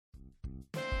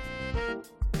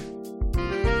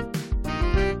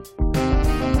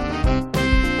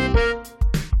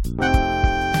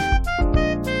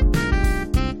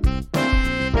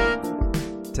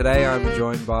Today I'm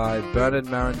joined by Bernard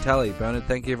Marantelli. Bernard,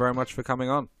 thank you very much for coming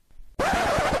on.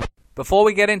 Before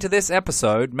we get into this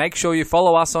episode, make sure you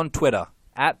follow us on Twitter,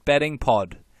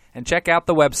 @BettingPod, and check out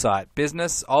the website,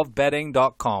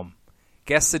 businessofbetting.com.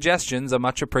 Guest suggestions are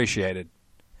much appreciated.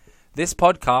 This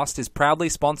podcast is proudly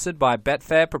sponsored by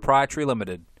Betfair Proprietary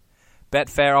Limited.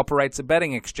 Betfair operates a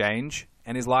betting exchange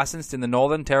and is licensed in the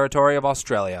Northern Territory of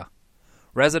Australia.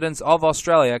 Residents of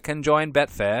Australia can join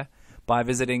Betfair by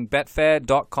visiting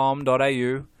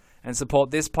betfair.com.au and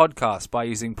support this podcast by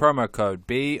using promo code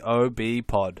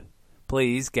BOBPOD.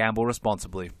 Please gamble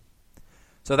responsibly.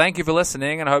 So thank you for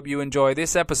listening, and I hope you enjoy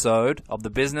this episode of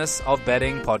the Business of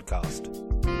Betting podcast.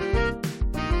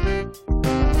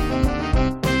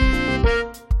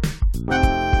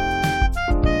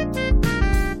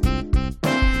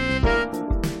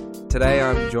 Today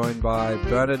I'm joined by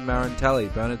Bernard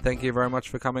Marantelli. Bernard, thank you very much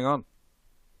for coming on.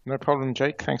 No problem,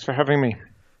 Jake. Thanks for having me.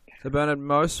 So Bernard,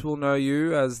 most will know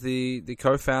you as the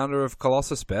co-founder of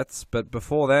Colossus Bets, but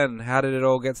before then, how did it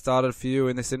all get started for you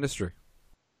in this industry?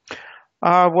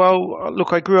 Well,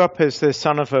 look, I grew up as the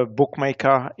son of a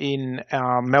bookmaker in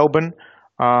Melbourne.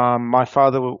 My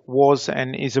father was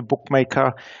and is a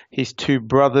bookmaker. His two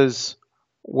brothers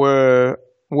were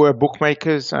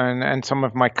bookmakers, and some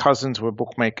of my cousins were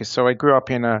bookmakers. So I grew up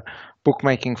in a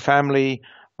bookmaking family.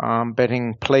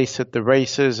 Betting place at the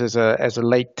races as a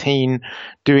late teen,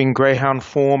 doing greyhound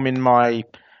form in my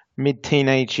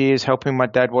mid-teenage years, helping my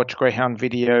dad watch greyhound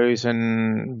videos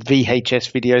and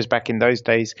VHS videos back in those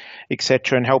days,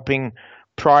 etc., and helping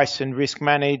price and risk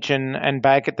manage and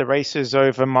bag at the races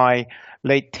over my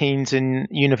late teens and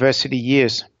university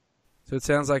years. So it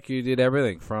sounds like you did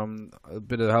everything, from a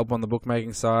bit of help on the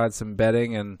bookmaking side, some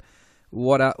betting, and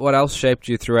what else shaped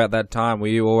you throughout that time? Were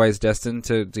you always destined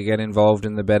to get involved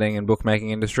in the betting and bookmaking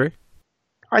industry?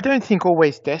 I don't think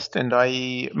always destined.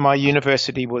 My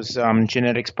university was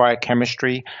genetics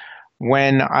biochemistry.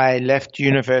 When I left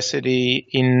university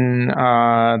in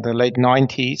the late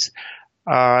 90s,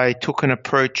 I took an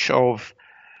approach of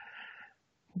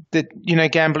that,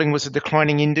 gambling was a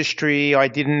declining industry. I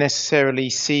didn't necessarily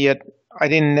see it. I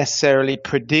didn't necessarily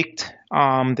predict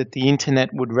that the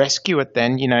internet would rescue it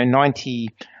then.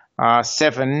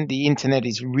 97, the internet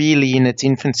is really in its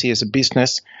infancy as a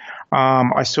business.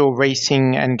 I saw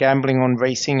racing and gambling on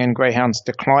racing and greyhounds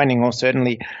declining, or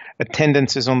certainly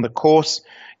attendances on the course.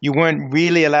 You weren't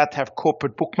really allowed to have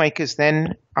corporate bookmakers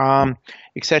then,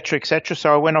 et cetera, et cetera.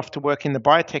 So I went off to work in the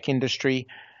biotech industry,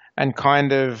 and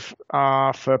kind of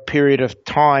for a period of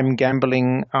time,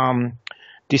 gambling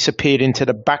disappeared into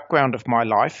the background of my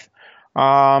life.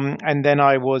 And then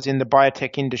I was in the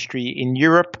biotech industry in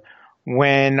Europe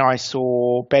when I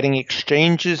saw betting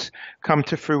exchanges come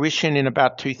to fruition in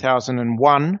about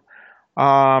 2001,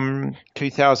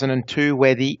 2002,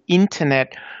 where the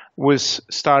internet was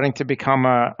starting to become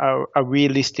a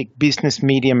realistic business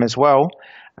medium as well.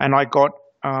 And I got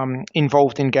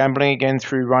involved in gambling again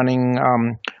through running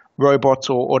robots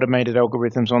or automated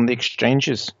algorithms on the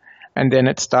exchanges. And then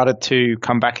it started to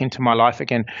come back into my life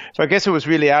again. So I guess it was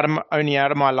really only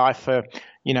out of my life for,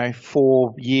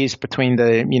 4 years between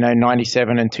the,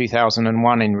 97 and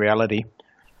 2001 in reality.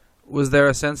 Was there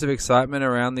a sense of excitement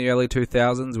around the early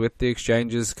 2000s with the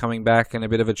exchanges coming back and a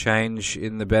bit of a change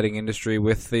in the betting industry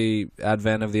with the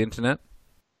advent of the internet?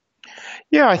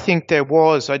 Yeah, I think there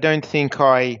was. I don't think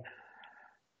my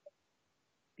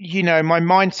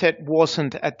mindset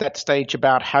wasn't at that stage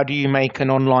about how do you make an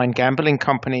online gambling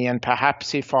company. And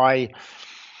perhaps if I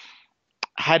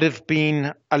had have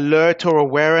been alert or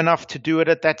aware enough to do it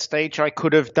at that stage, I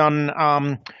could have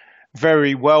done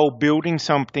very well building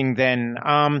something then.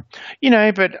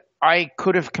 But I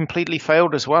could have completely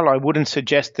failed as well. I wouldn't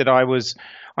suggest that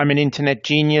I'm an internet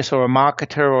genius or a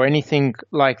marketer or anything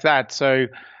like that. So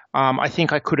I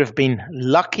think I could have been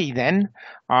lucky then.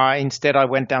 Instead, I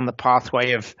went down the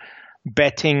pathway of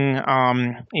betting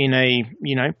in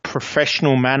a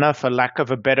professional manner, for lack of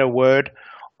a better word,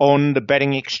 on the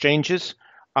betting exchanges,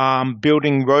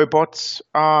 building robots,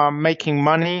 making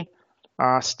money,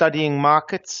 studying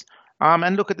markets.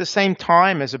 And look, at the same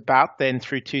time as about then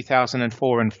through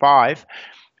 2004 and 5,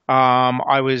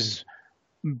 I was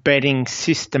betting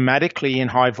systematically in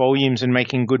high volumes and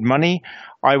making good money.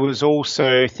 I was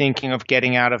also thinking of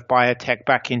getting out of biotech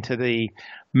back into the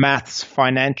maths,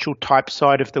 financial type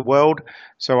side of the world.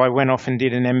 So I went off and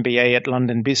did an MBA at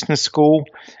London Business School.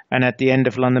 And at the end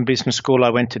of London Business School,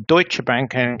 I went to Deutsche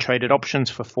Bank and traded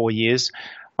options for 4 years.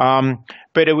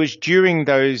 But it was during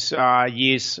those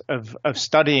years of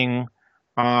studying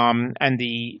and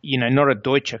not at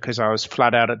Deutsche because I was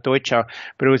flat out at Deutsche,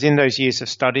 but it was in those years of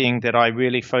studying that I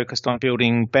really focused on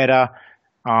building better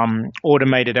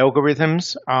automated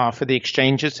algorithms for the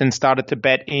exchanges and started to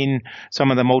bet in some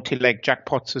of the multi-leg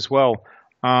jackpots as well.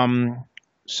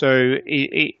 So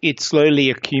it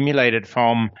slowly accumulated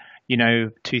from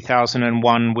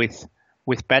 2001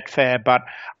 with Betfair, but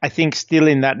I think still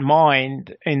in that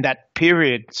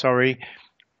period,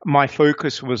 my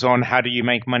focus was on how do you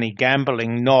make money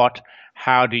gambling, not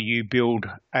how do you build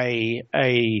a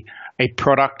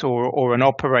product or an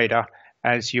operator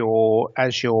as your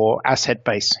asset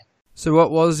base. So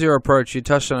what was your approach? You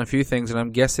touched on a few things, and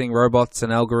I'm guessing robots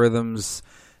and algorithms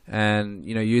and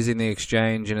using the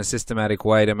exchange in a systematic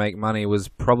way to make money was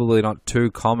probably not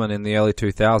too common in the early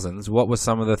 2000s. What were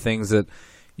some of the things that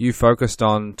you focused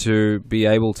on to be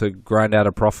able to grind out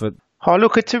a profit? Oh,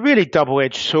 look, it's a really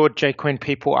double-edged sword, Jake, when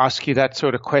people ask you that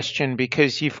sort of question,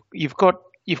 because you've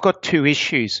got two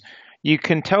issues. You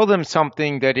can tell them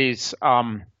something that is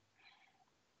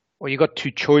you've got two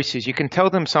choices. You can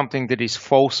tell them something that is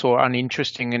false or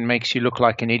uninteresting and makes you look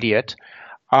like an idiot,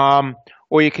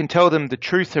 or you can tell them the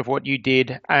truth of what you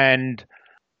did and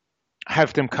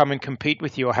have them come and compete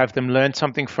with you or have them learn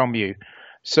something from you.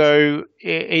 So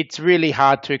it's really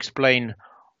hard to explain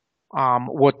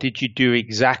what did you do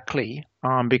exactly,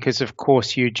 because of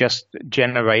course you just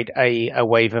generate a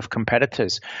wave of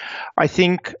competitors. I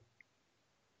think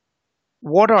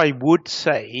what I would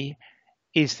say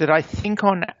is that I think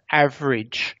on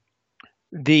average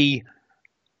the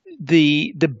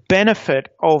benefit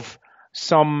of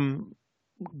some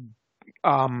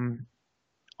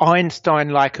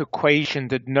Einstein-like equation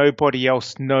that nobody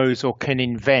else knows or can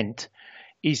invent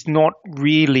is not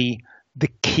really the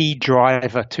key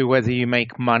driver to whether you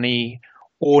make money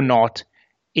or not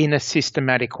in a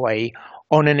systematic way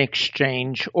on an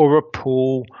exchange or a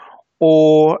pool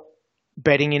or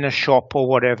betting in a shop or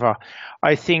whatever.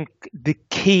 I think the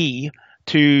key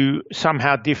to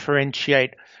somehow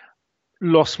differentiate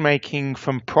loss-making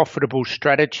from profitable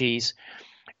strategies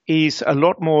is a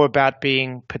lot more about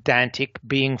being pedantic,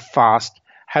 being fast,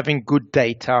 having good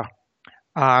data,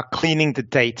 cleaning the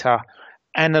data,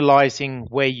 analyzing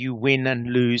where you win and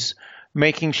lose,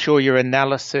 making sure your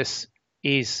analysis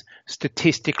is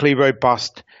statistically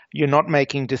robust. You're not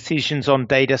making decisions on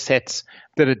data sets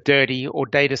that are dirty or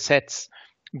data sets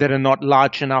that are not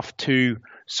large enough to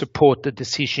support the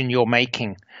decision you're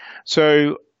making.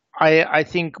 So I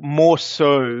think more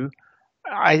so,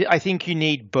 I think you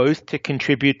need both to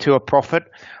contribute to a profit.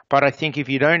 But I think if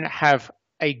you don't have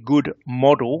a good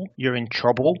model, you're in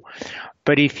trouble.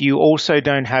 But if you also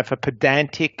don't have a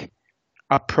pedantic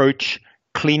approach,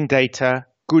 clean data,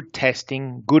 good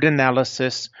testing, good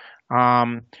analysis,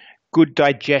 good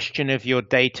digestion of your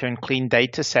data and clean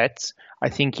data sets, I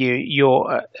think you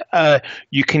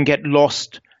can get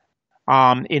lost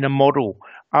in a model.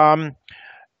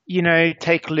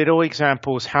 Take little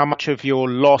examples. How much of your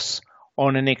loss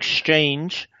on an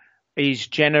exchange is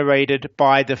generated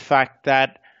by the fact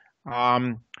that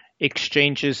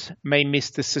exchanges may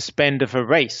miss the suspend of a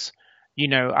race?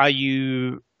 Are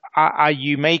you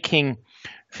making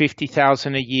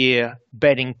 50,000 a year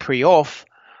betting pre-off,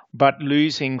 but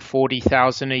losing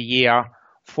 40,000 a year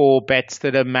for bets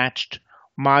that are matched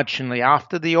marginally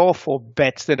after the off, or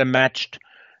bets that are matched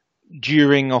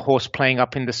during a horse playing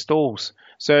up in the stalls?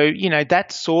 So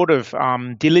that sort of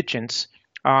diligence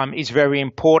is very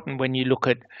important when you look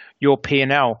at your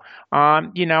P&L. I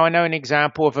know an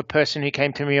example of a person who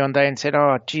came to me one day and said,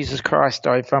 "Oh, Jesus Christ,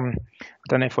 I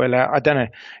don't know if we're allowed. I don't know.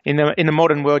 In the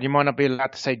modern world, you might not be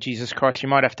allowed to say Jesus Christ. You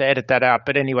might have to edit that out.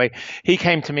 But anyway, he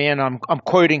came to me, and I'm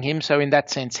quoting him. So in that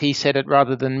sense, he said it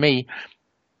rather than me.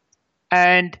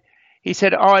 And he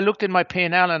said, "Oh, I looked at my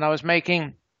P&L, and I was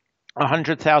making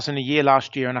 100,000 a year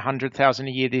last year, and 100,000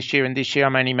 a year this year, and this year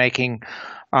I'm only making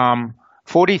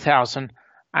 40,000."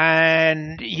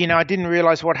 And I didn't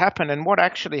realize what happened. And what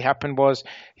actually happened was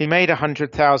he made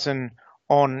 100,000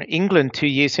 on England 2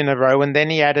 years in a row, and then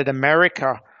he added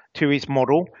America to his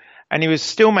model, and he was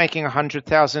still making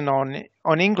 100,000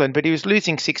 on England, but he was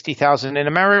losing 60,000 in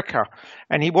America,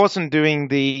 and he wasn't doing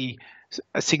the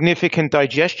significant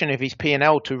digestion of his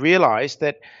P&L to realize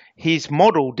that his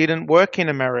model didn't work in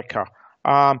America.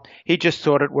 He just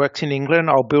thought it works in England.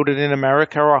 I'll build it in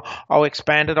America, or I'll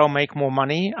expand it. I'll make more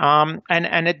money. And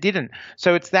it didn't.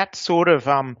 So it's that sort of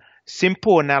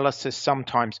simple analysis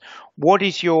sometimes. What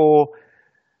is your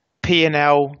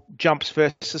P&L jumps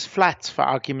versus flats, for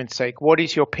argument's sake? What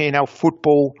is your P&L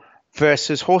football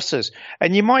versus horses.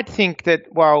 And you might think that,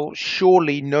 well,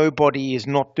 surely nobody is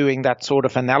not doing that sort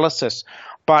of analysis.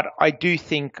 But I do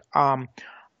think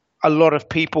a lot of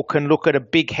people can look at a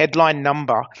big headline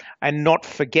number and not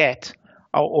forget,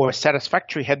 or a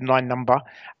satisfactory headline number,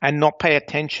 and not pay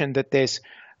attention that there's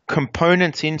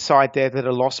components inside there that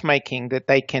are loss making that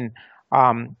they can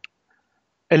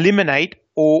eliminate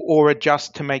or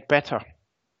adjust to make better.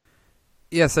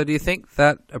 Yeah, so do you think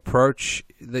that approach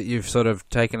that you've sort of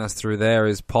taken us through there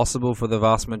is possible for the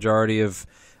vast majority of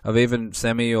even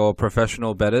semi or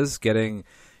professional bettors, getting,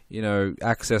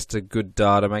 access to good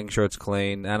data, making sure it's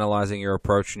clean, analyzing your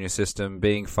approach and your system,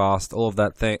 being fast, all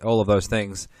of those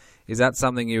things? Is that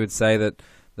something you would say that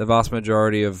the vast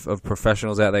majority of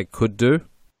professionals out there could do?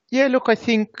 Yeah, look, I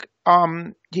think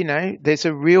there's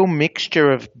a real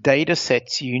mixture of data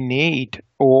sets you need,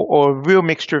 or a real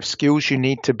mixture of skills you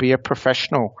need to be a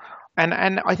professional.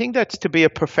 And I think that's to be a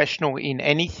professional in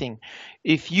anything.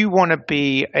 If you want to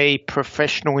be a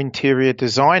professional interior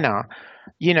designer,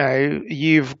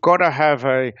 you've got to have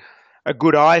a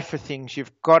good eye for things.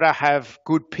 You've got to have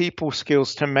good people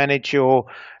skills to manage your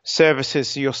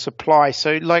services, your supply.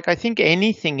 So I think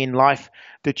anything in life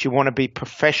that you want to be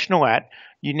professional at,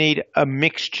 you need a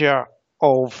mixture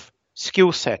of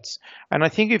skill sets. And I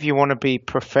think if you want to be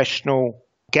professional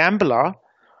gambler,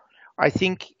 I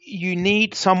think you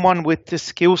need someone with the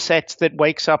skill sets that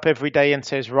wakes up every day and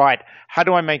says, right, how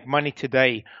do I make money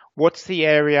today? What's the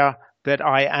area that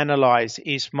I analyze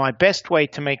is my best way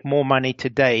to make more money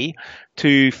today,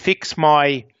 to fix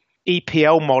my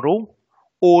EPL model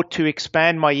or to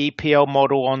expand my EPL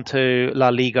model onto La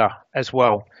Liga as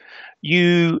well.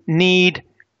 You need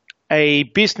a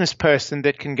business person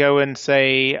that can go and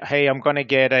say, hey, I'm going to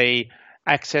get a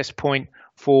access point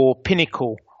for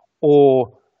Pinnacle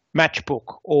or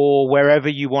Matchbook or wherever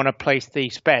you want to place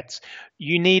these bets.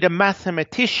 You need a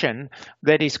mathematician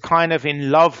that is kind of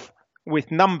in love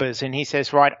with numbers, and he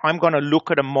says, right, I'm going to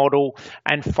look at a model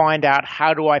and find out,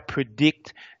 how do I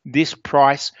predict this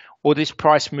price or this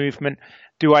price movement?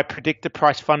 Do I predict the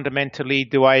price fundamentally?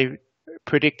 Do I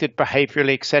predict it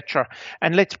behaviorally, etc.?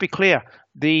 And let's be clear,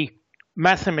 the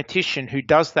mathematician who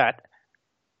does that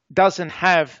doesn't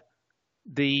have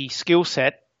the skill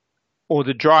set or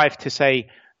the drive to say,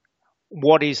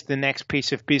 what is the next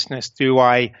piece of business? Do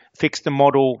I fix the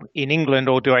model in England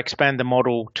or do I expand the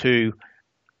model to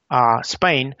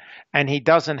Spain? And he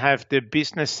doesn't have the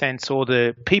business sense or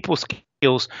the people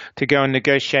skills to go and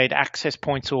negotiate access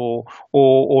points or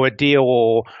a deal,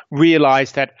 or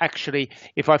realize that actually,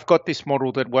 if I've got this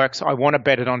model that works, I want to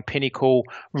bet it on Pinnacle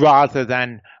rather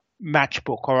than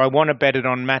Matchbook, or I want to bet it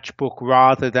on Matchbook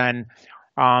rather than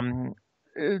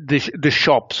the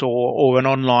shops or an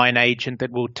online agent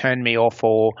that will turn me off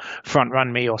or front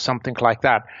run me or something like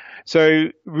that. So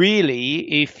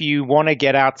really, if you want to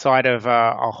get outside of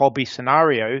a hobby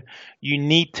scenario, you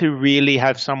need to really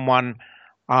have someone,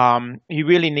 you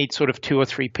really need sort of 2 or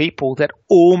 3 people that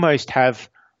almost have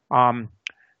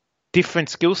different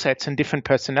skill sets and different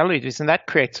personalities. And that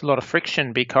creates a lot of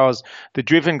friction, because the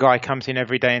driven guy comes in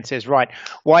every day and says, right,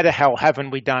 why the hell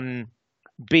haven't we done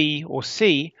B or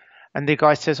C? And the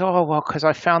guy says, oh, well, because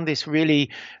I found this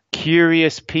really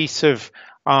curious piece of,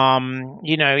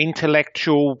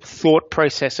 intellectual thought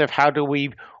process of how do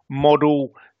we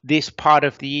model this part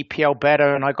of the EPL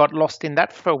better, and I got lost in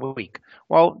that for a week.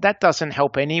 Well, that doesn't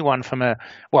help anyone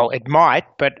it might,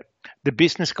 but the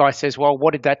business guy says, well,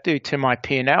 what did that do to my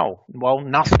P&L? Well,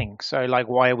 nothing. So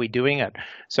why are we doing it?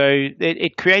 So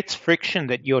it creates friction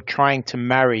that you're trying to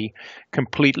marry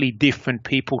completely different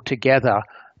people together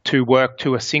to work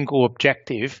to a single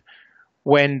objective,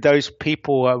 when those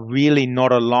people are really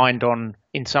not aligned on,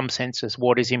 in some senses,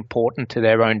 what is important to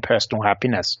their own personal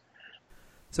happiness.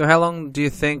 So how long do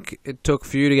you think it took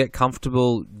for you to get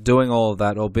comfortable doing all of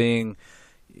that, or being,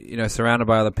 surrounded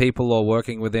by other people, or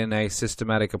working within a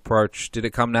systematic approach? Did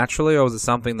it come naturally, or was it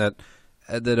something that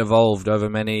evolved over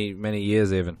many, many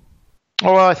years even?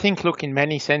 Well, I think, look, in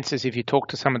many senses, if you talk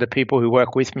to some of the people who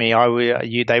work with me,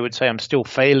 they would say I'm still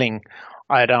failing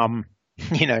at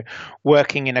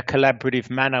working in a collaborative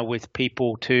manner with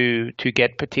people to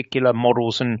get particular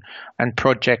models and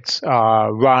projects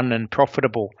run and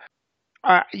profitable.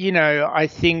 I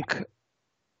think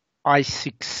I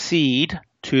succeed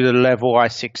to the level I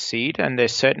succeed, and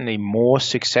there's certainly more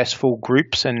successful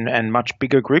groups and much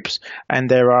bigger groups, and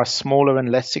there are smaller and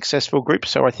less successful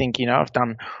groups. So I think, I've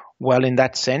done well in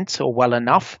that sense, or well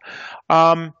enough.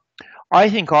 I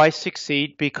think I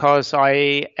succeed because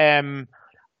I am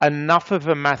enough of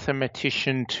a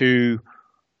mathematician to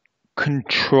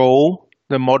control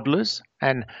the modelers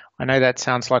And I know that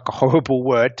sounds like a horrible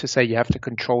word to say you have to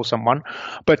control someone,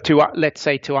 but to let's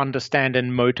say to understand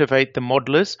and motivate the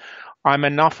modelers, I'm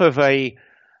enough of a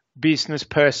business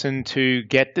person to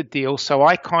get the deal, so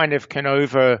I kind of can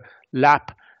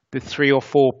overlap the 3 or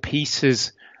 4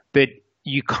 pieces that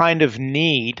you kind of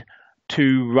need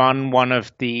to run one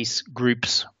of these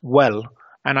groups well.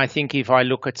 And I think if I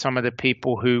look at some of the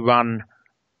people who run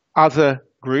other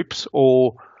groups,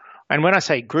 and when I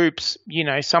say groups,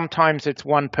 sometimes it's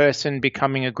one person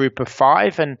becoming a group of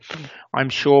 5, and I'm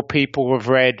sure people have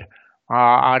read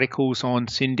articles on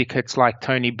syndicates like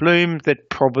Tony Bloom that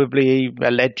probably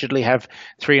allegedly have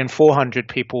 300 and 400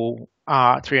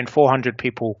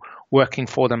 people, working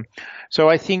for them. So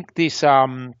I think this,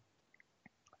 the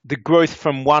growth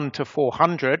from 1 to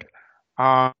 400,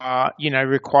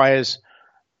 requires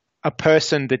a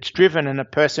person that's driven and a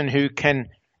person who can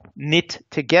knit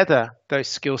together those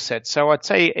skill sets. So I'd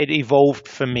say it evolved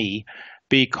for me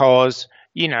because,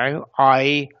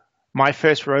 my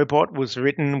first robot was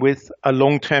written with a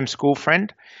long-term school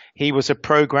friend. He was a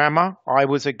programmer. I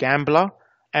was a gambler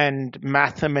and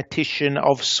mathematician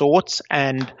of sorts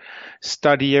and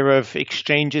studier of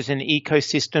exchanges and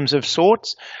ecosystems of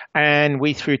sorts. And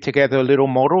we threw together a little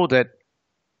model that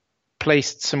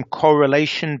placed some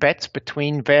correlation bets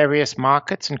between various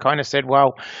markets and kind of said,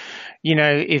 well,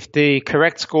 if the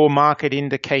correct score market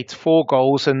indicates 4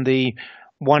 goals and the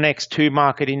 1x2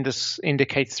 market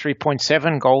indicates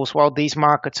 3.7 goals, well, these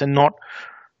markets are not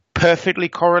perfectly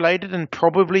correlated and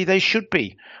probably they should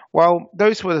be. Well,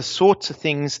 those were the sorts of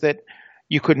things that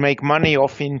you could make money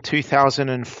off in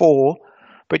 2004,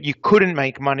 but you couldn't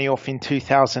make money off in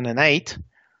 2008.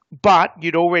 But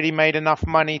you'd already made enough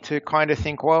money to kind of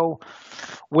think, well,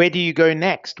 where do you go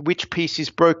next? Which piece is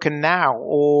broken now?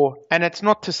 And it's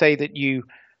not to say that you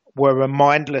were a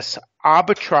mindless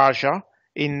arbitrager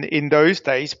in those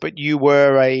days, but you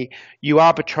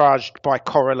arbitraged by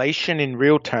correlation in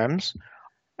real terms.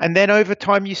 And then over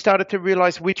time, you started to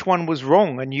realize which one was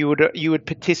wrong, and you would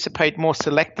participate more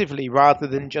selectively rather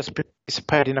than just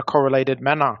participate in a correlated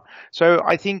manner. So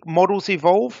I think models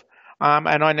evolve.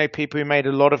 And I know people who made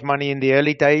a lot of money in the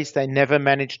early days, they never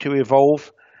managed to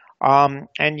evolve. And,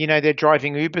 they're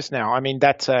driving Ubers now. I mean,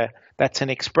 that's an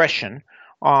expression.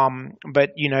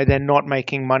 But, they're not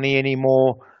making money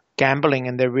anymore gambling,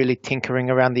 and they're really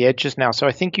tinkering around the edges now. So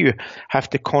I think you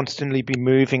have to constantly be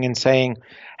moving and saying,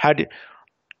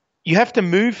 you have to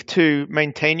move to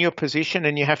maintain your position,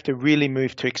 and you have to really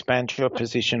move to expand your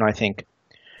position, I think,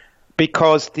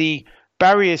 because the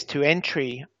barriers to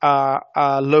entry are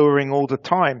lowering all the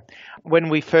time. When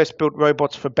we first built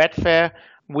robots for Betfair,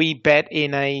 we bet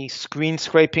in a screen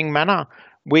scraping manner,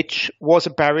 which was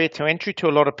a barrier to entry to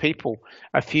a lot of people.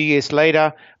 A few years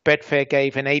later, Betfair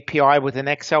gave an API with an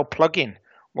Excel plugin.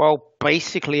 Well,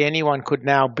 basically anyone could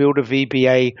now build a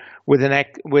VBA with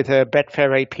a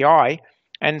Betfair API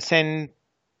and send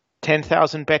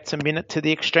 10,000 bets a minute to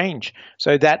the exchange.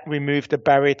 So that removed the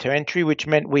barrier to entry, which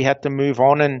meant we had to move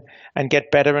on and get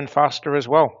better and faster as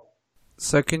well.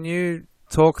 So can you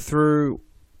talk through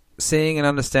seeing and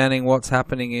understanding what's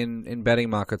happening in betting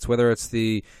markets, whether it's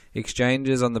the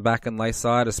exchanges on the back and lay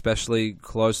side, especially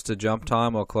close to jump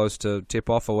time or close to tip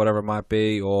off or whatever it might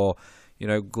be, or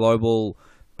global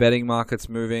betting markets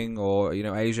moving, or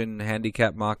Asian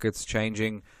handicap markets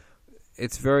changing.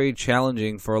 It's very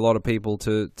challenging for a lot of people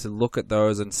to look at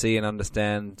those and see and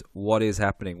understand what is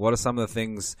happening. What are some of the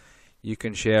things you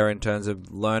can share in terms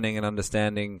of learning and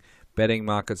understanding betting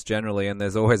markets generally? And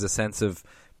there's always a sense of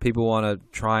people want to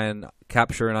try and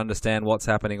capture and understand what's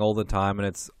happening all the time, and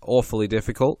it's awfully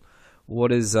difficult.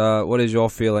 What is your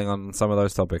feeling on some of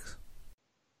those topics?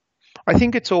 I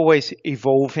think it's always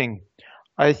evolving.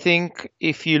 I think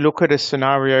if you look at a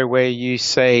scenario where you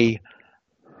say,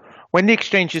 when the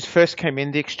exchanges first came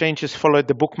in, the exchanges followed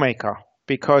the bookmaker,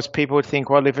 because people would think,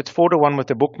 well, if it's 4-1 with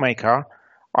the bookmaker,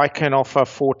 I can offer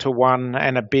 4-1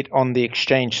 and a bit on the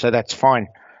exchange, so that's fine.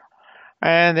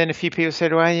 And then a few people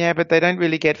said, well, yeah, but they don't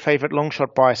really get favorite long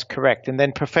shot bias correct. And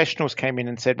then professionals came in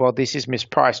and said, well, this is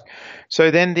mispriced.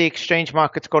 So then the exchange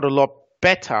markets got a lot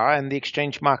better and the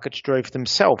exchange markets drove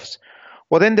themselves.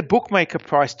 Well, then the bookmaker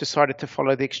price decided to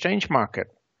follow the exchange market.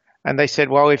 And they said,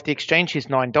 well, if the exchange is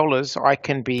 $9, I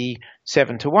can be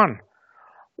 7-1.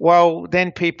 Well,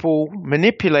 then people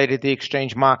manipulated the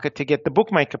exchange market to get the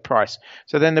bookmaker price.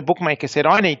 So then the bookmaker said,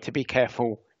 I need to be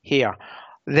careful here.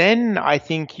 Then I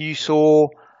think you saw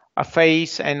a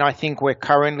phase, and I think we're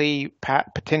currently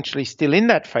potentially still in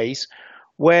that phase,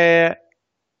 where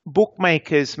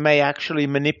bookmakers may actually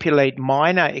manipulate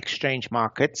minor exchange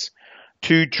markets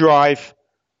to drive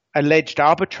alleged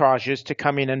arbitrageurs to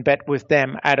come in and bet with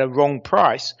them at a wrong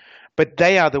price. but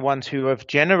they are the ones who have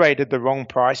generated the wrong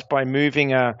price by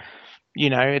moving a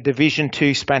Division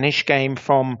 2 Spanish game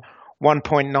from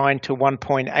 1.9 to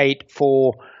 1.8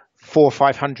 for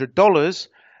 $400-500,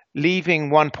 leaving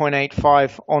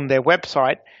 1.85 on their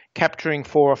website, capturing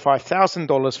 $4,000 or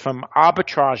 $5,000 from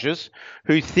arbitrageurs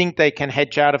who think they can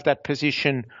hedge out of that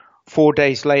position 4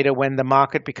 days later when the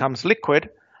market becomes liquid,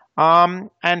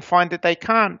 and find that they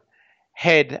can't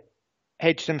hedge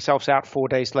themselves out 4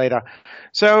 days later.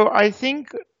 So I think,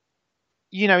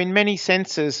 in many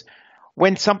senses,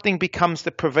 when something becomes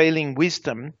the prevailing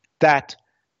wisdom that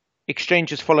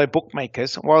exchanges follow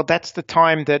bookmakers, well, that's the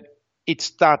time that it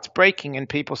starts breaking, and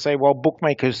people say, well,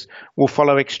 bookmakers will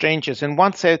follow exchanges. And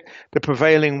once the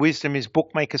prevailing wisdom is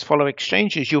bookmakers follow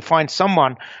exchanges, you'll find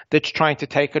someone that's trying to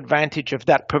take advantage of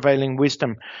that prevailing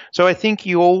wisdom. So I think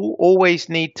you always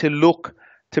need to look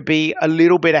to be a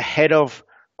little bit ahead of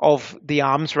the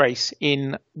arms race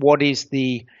in what is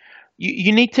you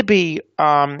need to be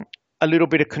a little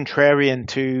bit of contrarian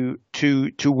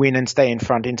to win and stay in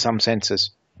front in some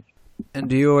senses. And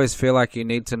do you always feel like you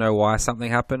need to know why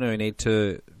something happened, or you need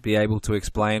to be able to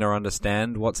explain or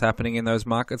understand what's happening in those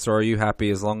markets? Or are you happy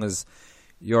as long as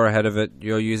you're ahead of it,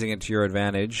 you're using it to your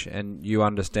advantage, and you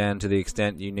understand to the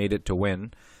extent you need it to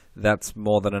win, that's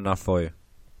more than enough for you?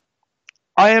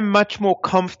 I am much more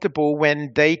comfortable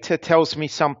when data tells me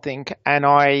something and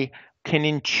I can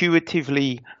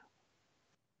intuitively,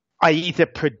 I either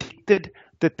predicted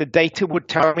that the data would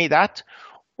tell me that,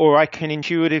 or I can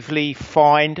intuitively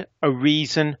find a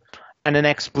reason and an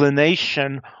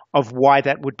explanation of why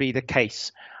that would be the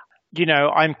case.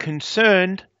 I'm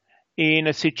concerned in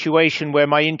a situation where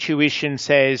my intuition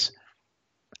says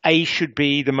A should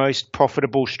be the most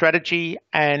profitable strategy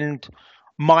and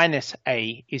minus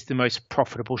A is the most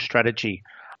profitable strategy.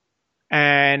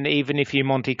 And even if you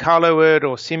Monte Carlo it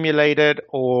or simulate it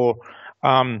or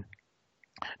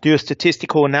do a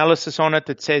statistical analysis on it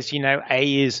that says,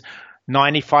 A is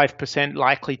 95%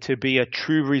 likely to be a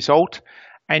true result,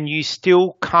 and you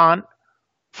still can't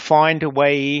find a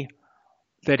way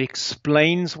that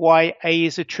explains why A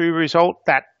is a true result,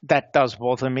 that does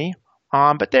bother me.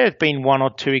 But there have been one or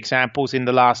two examples in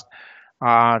the last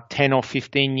 10 or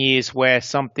 15 years where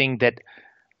something that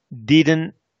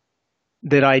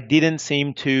I didn't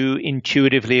seem to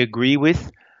intuitively agree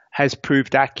with has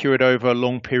proved accurate over a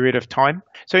long period of time.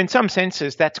 So in some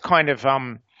senses, that's kind of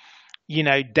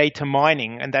data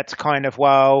mining, and that's kind of,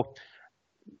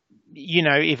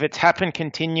 if it's happened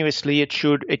continuously,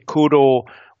 it could or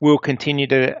will continue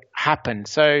to happen.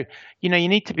 So, you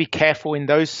need to be careful in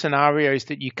those scenarios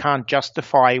that you can't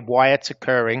justify why it's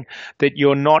occurring, that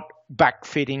you're not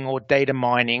backfitting or data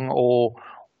mining or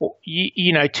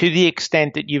to the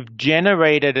extent that you've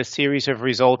generated a series of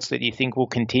results that you think will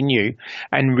continue,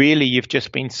 and really you've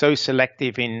just been so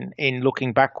selective in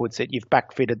looking backwards that you've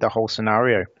backfitted the whole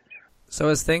scenario. So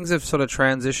as things have sort of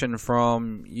transitioned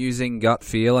from using gut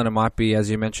feel, and it might be, as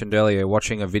you mentioned earlier,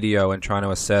 watching a video and trying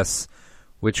to assess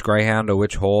which greyhound or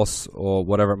which horse or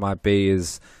whatever it might be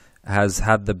has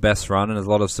had the best run, and there's a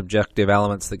lot of subjective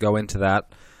elements that go into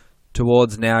that,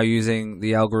 towards now using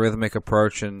the algorithmic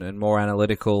approach and more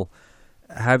analytical.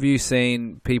 Have you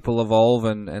seen people evolve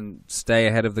and stay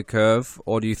ahead of the curve,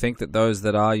 or do you think that those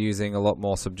that are using a lot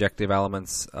more subjective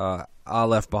elements are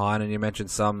left behind? And you mentioned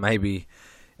some maybe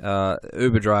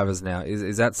Uber drivers now.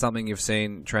 Is that something you've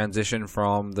seen transition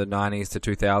from the 90s to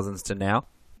 2000s to now?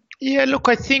 Yeah, look,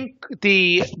 I think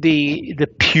the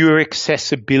pure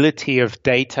accessibility of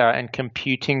data and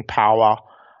computing power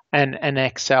and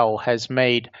Excel has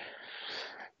made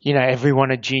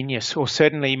everyone a genius, or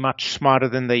certainly much smarter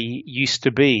than they used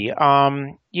to be.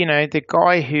 The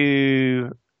guy who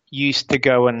used to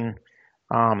go and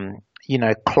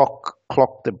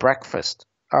clock the breakfast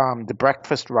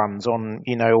runs on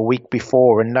a week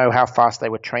before and know how fast they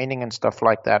were training and stuff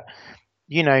like that,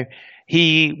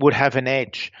 he would have an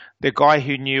edge. The guy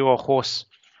who knew a horse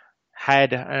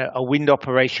had a wind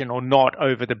operation or not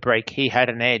over the break, he had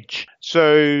an edge.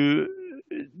 So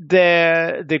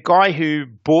the guy who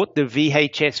bought the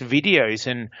VHS videos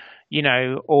and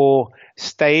or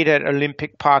stayed at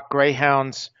Olympic Park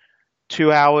Greyhounds 2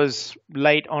 hours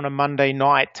late on a Monday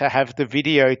night to have the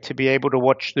video to be able to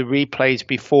watch the replays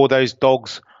before those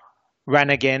dogs ran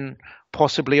again,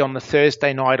 possibly on the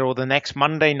Thursday night or the next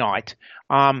Monday night,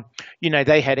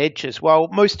 they had edges. Well,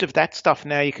 most of that stuff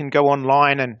now you can go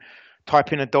online and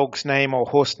type in a dog's name or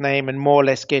horse name and more or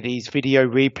less get his video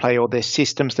replay, or there's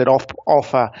systems that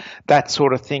offer that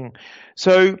sort of thing.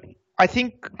 So I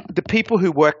think the people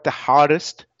who work the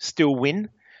hardest still win.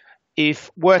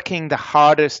 If working the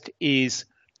hardest is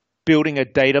building a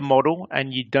data model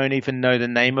and you don't even know the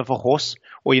name of a horse,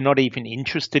 or you're not even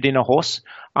interested in a horse,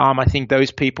 I think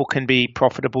those people can be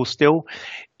profitable still.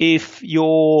 If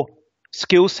your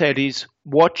skill set is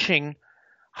watching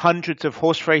hundreds of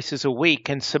horse races a week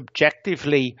and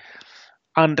subjectively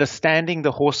understanding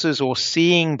the horses, or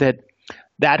seeing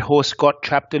that horse got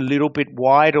trapped a little bit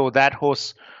wide, or that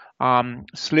horse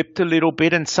slipped a little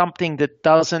bit, and something that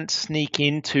doesn't sneak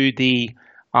into the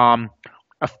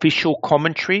official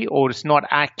commentary, or it's not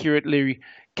accurately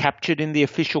captured in the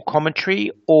official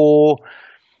commentary, or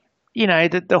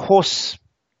that the horse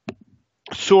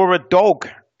saw a dog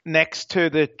next to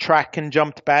the track and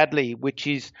jumped badly, which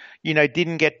is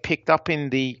didn't get picked up in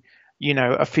the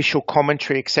official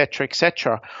commentary, etc.,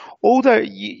 etc. Although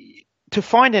to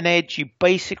find an edge, you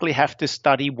basically have to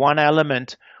study one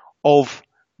element of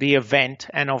the event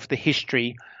and of the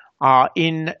history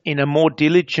in a more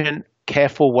diligent,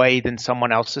 careful way than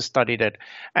someone else has studied it.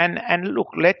 And look,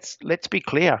 let's be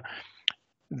clear.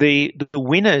 The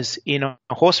winners in a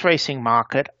horse racing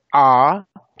market are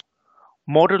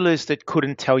modelers that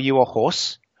couldn't tell you a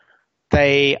horse.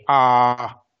 They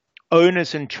are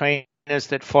owners and trainers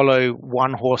that follow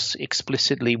one horse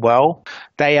explicitly well.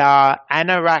 They are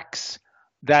anoraks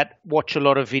that watch a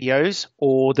lot of videos,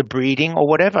 or the breeding, or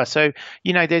whatever. So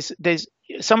there's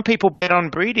some people bet on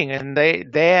breeding, and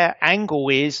their angle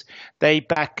is they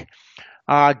back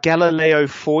Galileo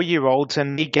 4-year-olds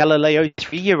and the Galileo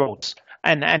 3-year-olds.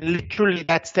 And literally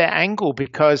that's their angle,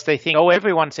 because they think,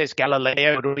 everyone says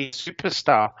Galileo will be a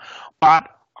superstar. But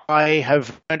I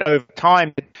have learned over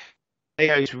time that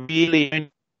Galileo is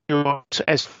really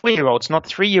as 4-year-olds, not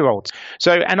 3-year-olds.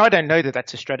 So, and I don't know that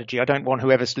that's a strategy. I don't want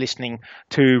whoever's listening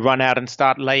to run out and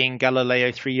start laying Galileo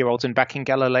 3-year-olds and backing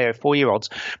Galileo 4-year-olds.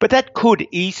 But that could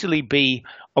easily be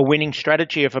a winning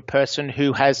strategy of a person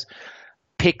who has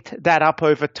picked that up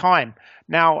over time.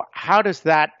 Now, how does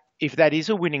that, if that is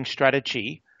a winning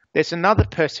strategy, there's another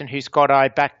person who's got, I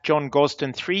backed John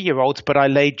Gosden 3-year-olds, but I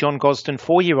laid John Gosden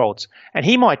 4-year-olds, and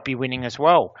he might be winning as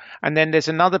well. And then there's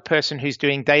another person who's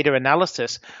doing data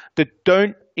analysis that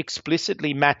don't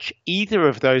explicitly match either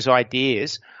of those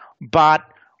ideas, but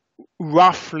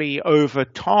roughly over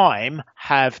time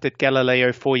have that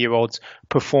Galileo 4-year-olds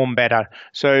perform better.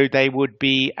 So they would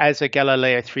be, as a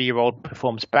Galileo 3-year-old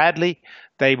performs badly,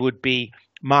 they would be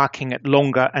marking it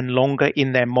longer and longer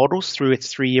in their models through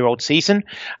its 3-year-old season.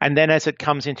 And then as it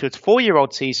comes into its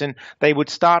 4-year-old season, they would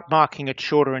start marking it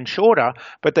shorter and shorter,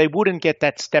 but they wouldn't get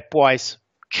that stepwise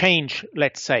change,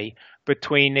 let's say,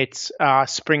 between its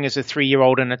spring as a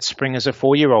 3-year-old and its spring as a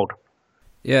 4-year-old.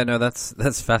 Yeah, no,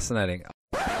 that's fascinating.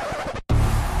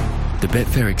 The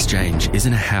Betfair Exchange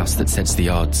isn't a house that sets the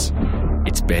odds.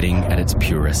 It's betting at its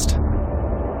purest.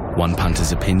 One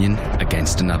punter's opinion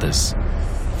against another's.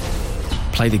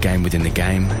 Play the game within the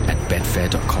game at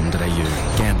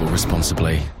betfair.com.au. Gamble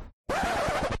responsibly.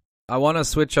 I want to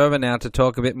switch over now to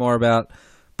talk a bit more about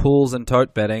pools and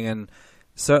tote betting, and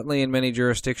certainly in many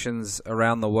jurisdictions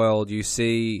around the world you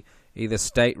see either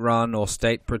state-run or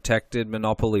state-protected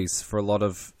monopolies for a lot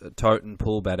of tote and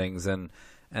pool bettings, and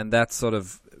that's sort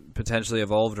of potentially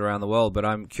evolved around the world. But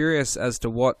I'm curious as to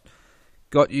what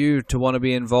got you to want to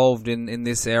be involved in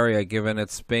this area, given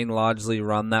it's been largely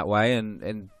run that way,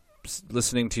 and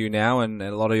listening to you now and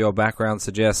a lot of your background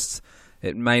suggests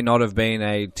it may not have been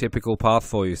a typical path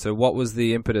for you. So what was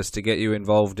the impetus to get you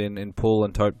involved in pool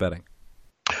and tote betting?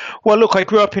 Well, look, I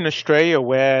grew up in Australia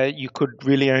where you could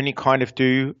really only kind of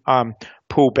do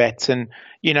pool bets, and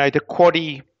the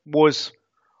quaddie was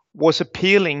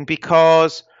appealing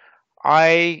because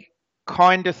I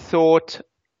kind of thought,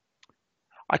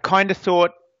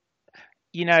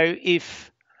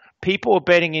 if people are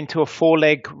betting into a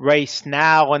 4-leg race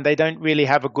now and they don't really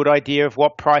have a good idea of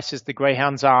what prices the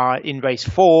greyhounds are in race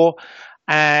 4,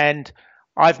 and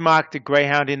I've marked a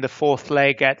greyhound in the 4th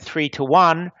leg at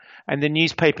 3-1 and the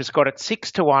newspaper's got it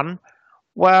 6-1,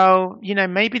 well,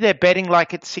 maybe they're betting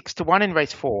like it's 6-1 in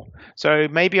race 4. So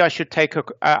maybe I should take a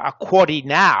quaddie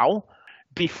now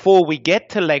before we get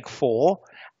to leg 4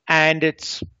 and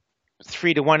it's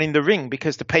 3-1 in the ring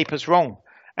because the paper's wrong.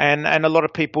 And a lot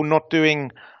of people not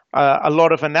doing a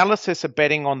lot of analysis of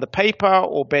betting on the paper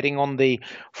or betting on the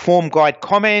form guide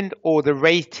comment or the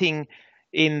rating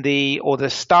or the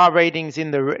star ratings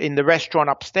in the restaurant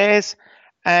upstairs.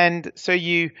 And so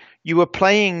you were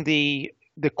playing the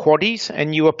quaddies,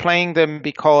 and you were playing them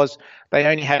because they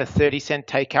only had a 30-cent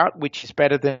takeout, which is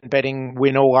better than betting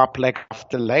win all up leg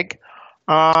after leg.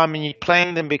 And you're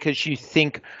playing them because you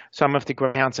think some of the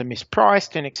greyhounds are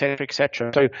mispriced and et cetera, et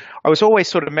cetera. So I was always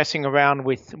sort of messing around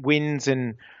with wins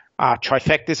and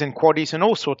trifectas and quaddies and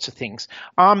all sorts of things.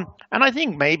 And I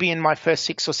think maybe in my first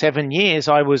 6 or 7 years,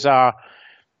 I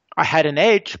had an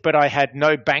edge, but I had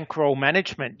no bankroll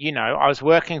management. I was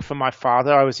working for my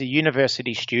father. I was a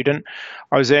university student.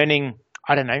 I was earning,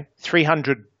 I don't know,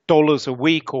 $300 a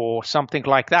week or something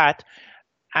like that.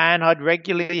 And I'd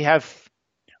regularly have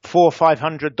 $400 or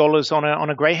 $500 on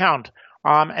a Greyhound.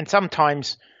 And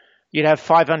sometimes you'd have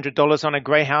 $500 on a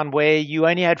Greyhound where you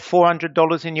only had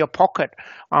 $400 in your pocket.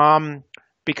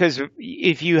 Because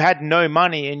if you had no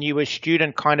money and you were a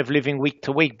student kind of living week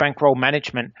to week, bankroll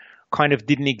management kind of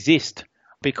didn't exist,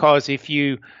 because if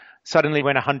you suddenly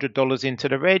went $100 into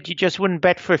the red, you just wouldn't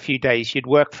bet for a few days. You'd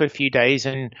work for a few days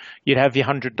and you'd have your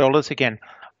 $100 again.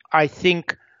 I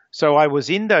think so. I was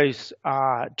in those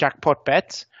jackpot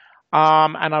bets,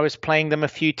 and I was playing them a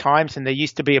few times, and there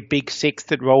used to be a big six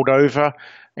that rolled over.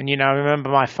 And, I remember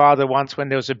my father once, when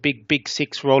there was a big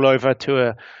six roll over to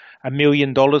 $1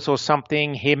 million or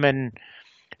something, him and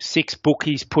 6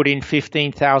 bookies put in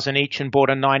 $15,000 each and bought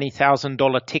a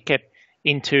 $90,000 ticket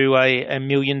into a $1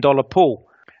 million pool.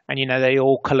 And, they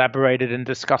all collaborated and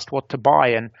discussed what to buy.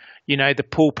 And, the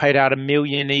pool paid out $1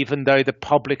 million, even though the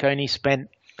public only spent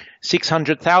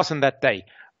 $600,000 that day.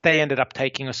 They ended up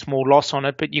taking a small loss on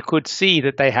it, but you could see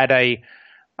that they had a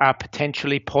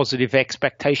potentially positive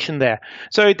expectation there.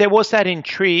 So there was that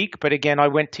intrigue. But again, I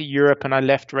went to Europe and I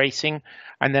left racing,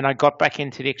 and then I got back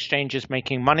into the exchanges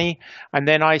making money. And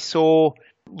then I saw,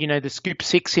 the Scoop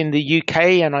 6 in the UK,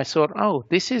 and I thought, oh,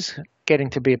 this is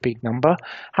getting to be a big number.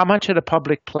 How much are the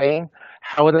public playing?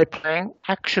 How are they playing?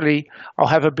 Actually, I'll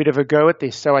have a bit of a go at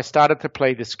this. So I started to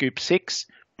play the Scoop 6,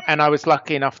 and I was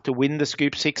lucky enough to win the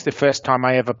Scoop 6 the first time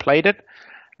I ever played it.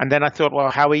 And then I thought, well,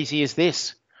 how easy is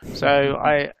this? So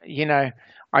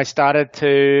I started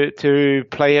to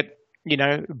play it,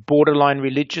 borderline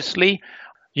religiously.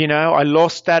 I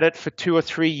lost at it for 2 or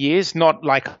 3 years, not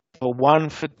like I won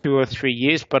for 2 or 3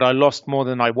 years, but I lost more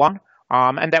than I won.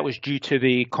 And that was due to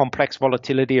the complex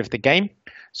volatility of the game.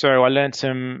 So I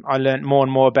learned more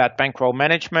and more about bankroll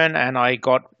management, and I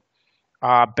got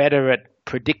better at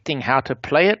predicting how to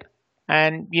play it.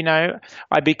 And,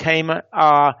 I became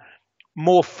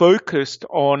more focused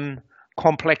on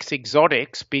complex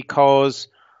exotics, because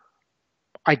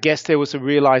I guess there was a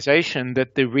realization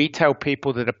that the retail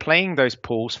people that are playing those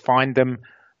pools find them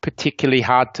particularly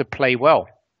hard to play well.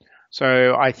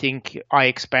 So I think I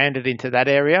expanded into that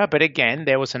area. But again,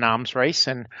 there was an arms race,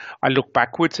 and I look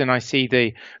backwards and I see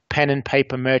the pen and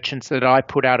paper merchants that I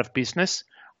put out of business,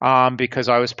 because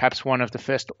I was perhaps one of the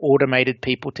first automated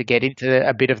people to get into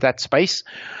a bit of that space.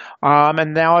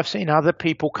 And now I've seen other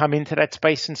people come into that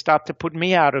space and start to put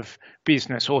me out of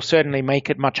business, or certainly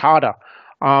make it much harder.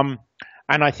 And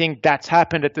I think that's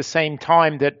happened at the same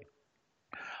time that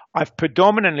I've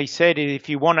predominantly said, if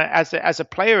you want to, as a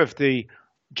player of the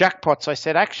jackpots, I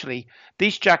said, actually,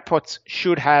 these jackpots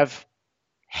should have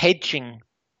hedging,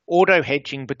 auto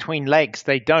hedging between legs.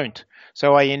 They don't.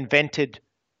 So I invented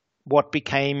what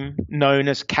became known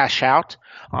as cash out,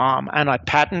 and I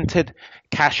patented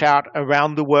cash out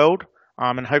around the world,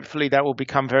 and hopefully that will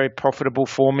become very profitable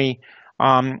for me,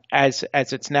 as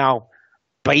it's now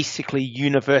basically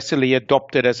universally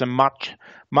adopted as a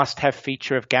must-have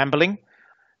feature of gambling.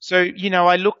 So,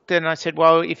 I looked and I said,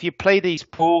 well, if you play these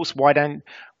pools, why don't,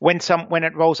 when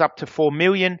it rolls up to 4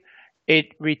 million,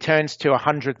 it returns to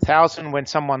 100,000. When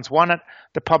someone's won it,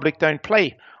 the public don't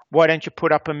play. Why don't you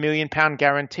put up £1 million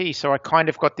guarantee? So I kind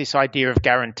of got this idea of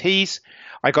guarantees.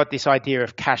 I got this idea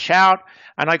of cash out.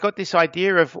 And I got this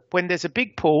idea of, when there's a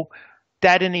big pool,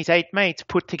 Dad and his 8 mates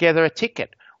put together a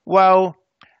ticket. Well,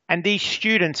 and these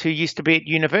students who used to be at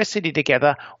university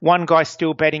together, one guy's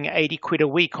still betting 80 quid a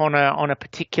week on a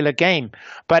particular game.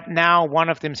 But now one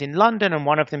of them's in London and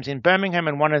one of them's in Birmingham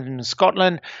and one of them's in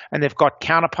Scotland, and they've got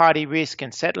counterparty risk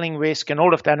and settling risk and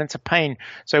all of that, and it's a pain.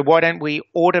 So why don't we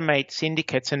automate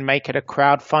syndicates and make it a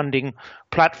crowdfunding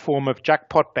platform of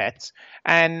jackpot bets?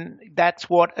 And that's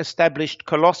what established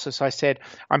Colossus. I said,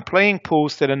 I'm playing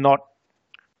pools that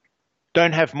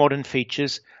don't have modern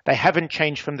features. They haven't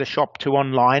changed from the shop to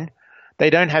online.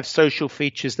 They don't have social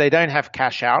features. They don't have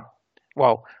cash out.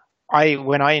 Well,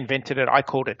 when I invented it, I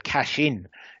called it cash in.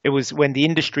 It was when the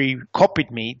industry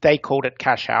copied me, they called it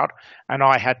cash out, and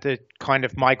I had to kind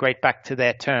of migrate back to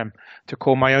their term to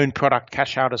call my own product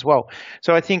cash out as well.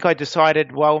 So I think I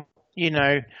decided, well,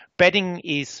 betting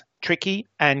is tricky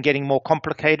and getting more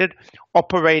complicated.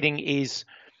 Operating is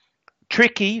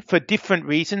tricky for different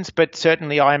reasons, but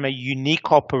certainly I am a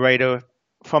unique operator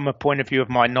from a point of view of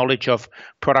my knowledge of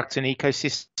products and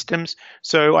ecosystems.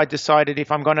 So I decided,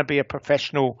 if I'm going to be a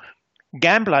professional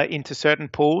gambler into certain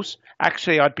pools.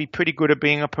 Actually, I'd be pretty good at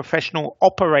being a professional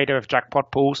operator of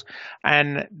jackpot pools,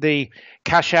 and the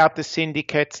cash out, the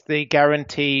syndicates, the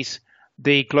guarantees,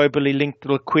 the globally linked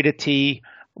liquidity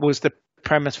was the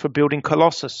premise for building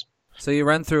Colossus. So you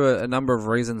ran through a number of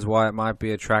reasons why it might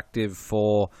be attractive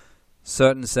for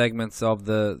certain segments of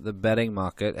the betting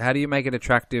market. How do you make it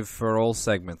attractive for all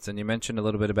segments? And you mentioned a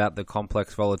little bit about the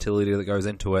complex volatility that goes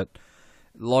into it.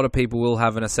 A lot of people will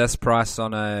have an assessed price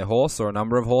on a horse or a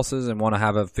number of horses and want to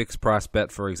have a fixed price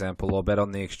bet, for example, or bet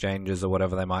on the exchanges or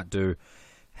whatever they might do.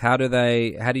 How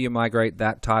do you migrate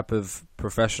that type of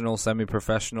professional,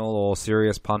 semi-professional, or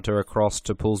serious punter across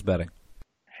to pools betting?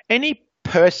 Any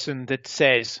person that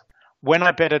says, when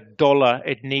I bet $1,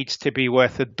 it needs to be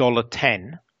worth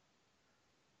 $1.10,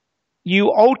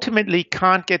 you ultimately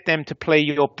can't get them to play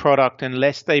your product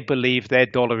unless they believe their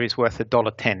dollar is worth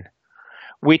 $1.10,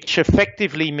 which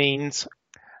effectively means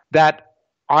that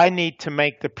I need to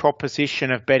make the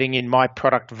proposition of betting in my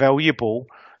product valuable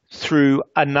through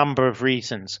a number of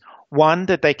reasons. One,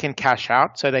 that they can cash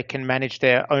out so they can manage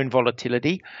their own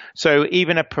volatility. So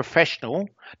even a professional,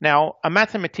 now a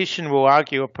mathematician will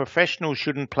argue a professional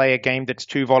shouldn't play a game that's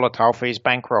too volatile for his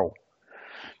bankroll.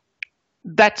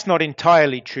 That's not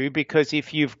entirely true, because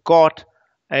if you've got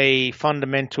a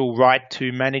fundamental right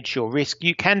to manage your risk,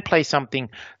 you can play something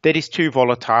that is too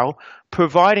volatile,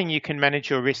 providing you can manage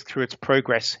your risk through its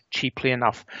progress cheaply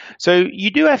enough. So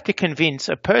you do have to convince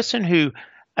a person who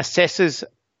assesses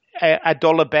a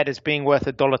dollar bet as being worth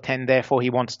 $1.10, therefore he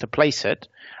wants to place it.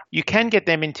 You can get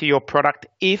them into your product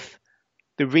if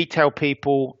the retail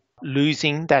people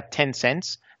losing that 10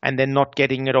 cents and they're not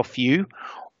getting it off you,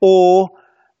 or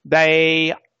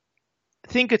they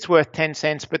think it's worth 10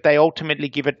 cents, but they ultimately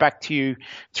give it back to you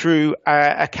through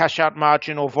a cash out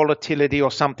margin or volatility or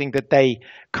something that they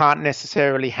can't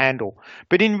necessarily handle.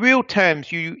 But in real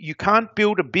terms, you can't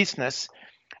build a business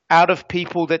out of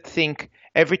people that think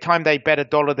every time they bet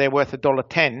 $1, they're worth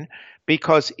 $1.10,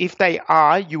 because if they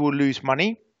are, you will lose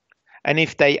money. And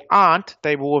if they aren't,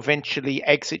 they will eventually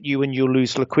exit you and you'll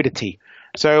lose liquidity.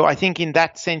 So I think in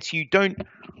that sense, you don't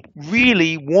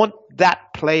really want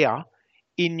that player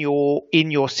in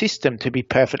your system, to be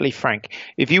perfectly frank.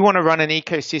 If you want to run an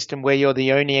ecosystem where you're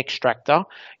the only extractor,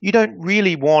 you don't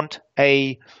really want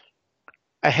a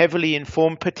heavily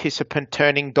informed participant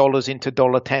turning dollars into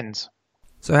 $10s.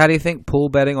 So how do you think pool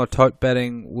betting or tote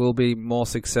betting will be more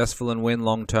successful and win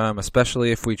long term,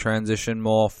 especially if we transition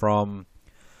more from,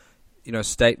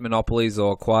 state monopolies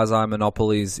or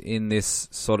quasi-monopolies in this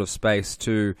sort of space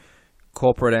to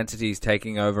corporate entities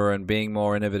taking over and being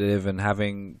more innovative and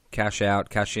having cash out,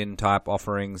 cash in type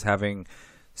offerings, having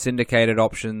syndicated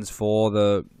options for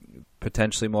the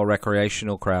potentially more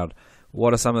recreational crowd?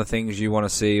 What are some of the things you want to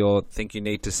see or think you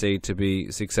need to see to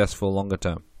be successful longer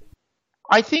term?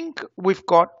 I think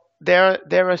there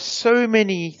are so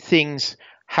many things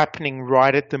happening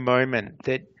right at the moment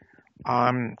that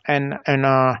I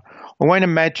won't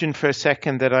imagine for a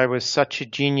second that I was such a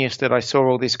genius that I saw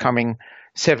all this coming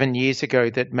 7 years ago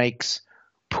that makes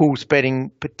pools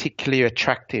betting particularly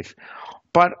attractive.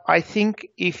 But I think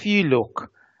if you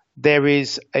look, there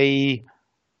is a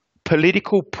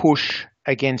political push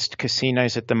against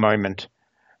casinos at the moment.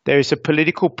 There is a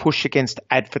political push against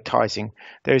advertising.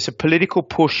 There is a political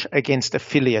push against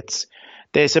affiliates.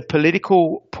 There's a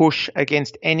political push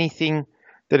against anything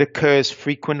that occurs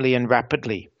frequently and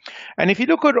rapidly. And if you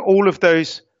look at all of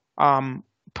those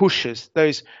pushes,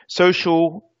 those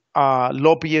social,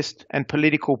 lobbyist and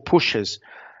political pushes,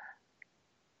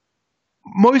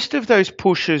 most of those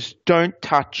pushes don't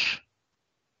touch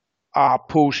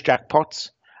pools, jackpots,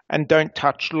 and don't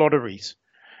touch lotteries.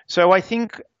 So I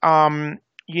think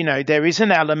there is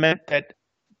an element that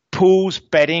pools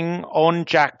betting on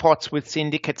jackpots with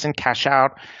syndicates and cash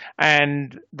out,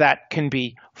 and that can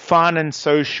be fun and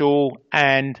social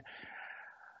and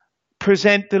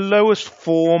present the lowest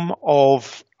form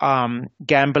of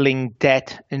gambling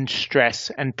debt and stress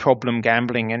and problem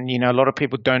gambling. And, a lot of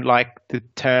people don't like the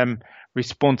term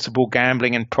responsible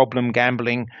gambling and problem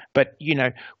gambling, but,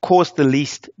 cause the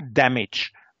least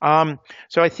damage.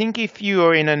 So I think if you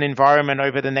are in an environment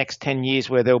over the next 10 years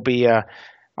where there'll be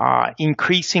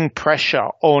increasing pressure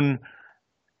on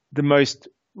the most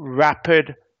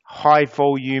rapid, high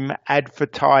volume,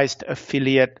 advertised,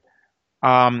 affiliate,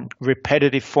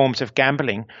 repetitive forms of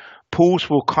gambling, pools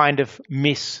will kind of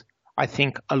miss, I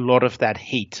think, a lot of that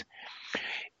heat.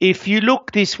 If you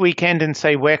look this weekend and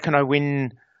say, where can I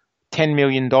win $10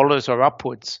 million or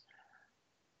upwards?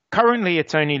 Currently,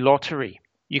 it's only lottery.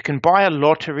 You can buy a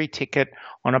lottery ticket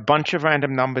on a bunch of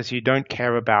random numbers you don't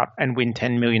care about and win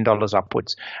 $10 million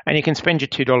upwards. And you can spend your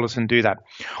 $2 and do that.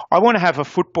 I want to have a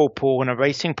football pool and a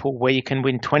racing pool where you can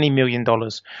win $20 million.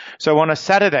 So on a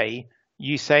Saturday,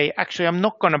 you say, actually, I'm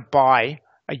not going to buy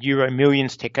a Euro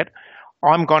Millions ticket.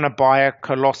 I'm going to buy a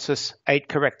Colossus 8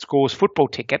 correct scores football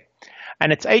ticket.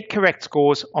 And it's 8 correct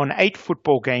scores on 8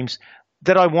 football games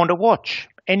that I want to watch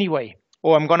anyway.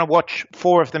 Or I'm going to watch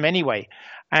 4 of them anyway.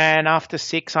 And after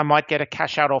 6, I might get a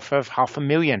cash out offer of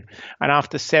 $500,000. And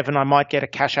after 7, I might get a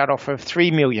cash out offer of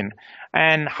 $3 million.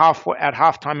 And at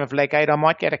halftime of leg 8, I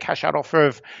might get a cash out offer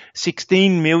of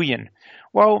 $16 million.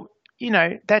 Well, you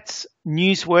know, that's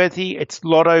newsworthy, it's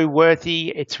lotto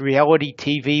worthy, it's reality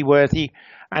TV worthy.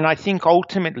 And I think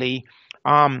ultimately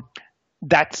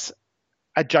that's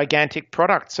a gigantic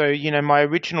product. So, you know, my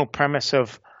original premise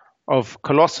of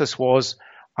Colossus was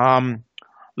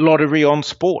lottery on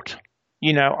sport.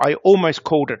 You know, I almost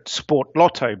called it Sport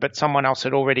Lotto, but someone else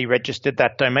had already registered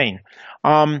that domain.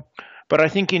 But I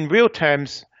think in real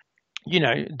terms, you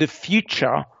know, the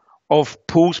future of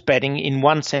pools betting in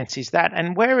one sense is that,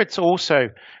 and where it's also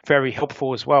very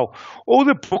helpful as well. All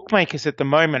the bookmakers at the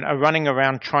moment are running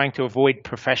around trying to avoid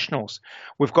professionals.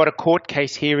 We've got a court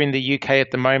case here in the UK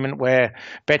at the moment where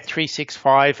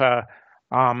Bet365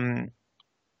 are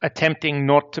attempting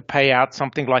not to pay out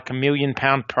something like £1 million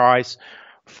prize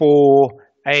for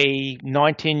a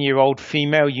 19-year-old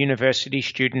female university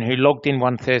student who logged in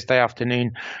one Thursday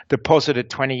afternoon, deposited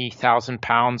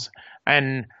 £20,000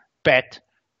 and bet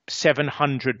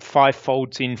 700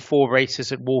 five-folds in 4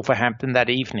 races at Wolverhampton that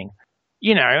evening.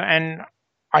 You know, and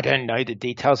I don't know the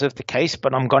details of the case,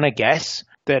 but I'm going to guess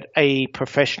that a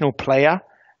professional player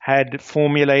had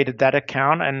formulated that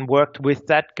account and worked with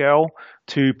that girl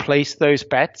to place those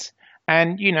bets.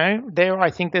 And, you know, I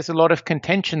think there's a lot of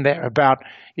contention there about,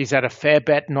 is that a fair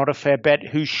bet, not a fair bet?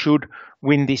 Who should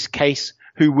win this case?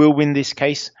 Who will win this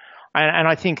case? And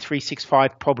I think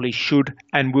 365 probably should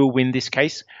and will win this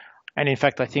case. And in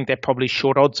fact, I think they're probably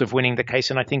short odds of winning the case.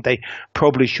 And I think they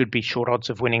probably should be short odds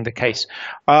of winning the case.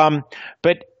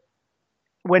 But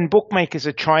when bookmakers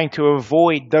are trying to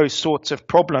avoid those sorts of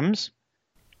problems,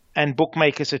 and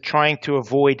bookmakers are trying to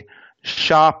avoid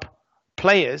sharp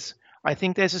players, I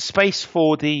think there's a space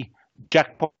for the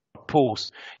jackpot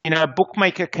pools. You know, a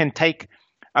bookmaker can take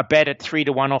a bet at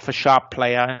 3-1 off a sharp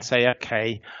player and say,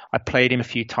 okay, I played him a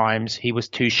few times. He was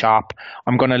too sharp.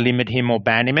 I'm going to limit him or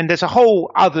ban him. And there's a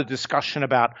whole other discussion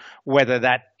about whether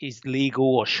that is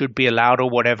legal or should be allowed or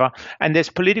whatever. And there's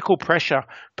political pressure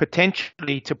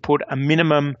potentially to put a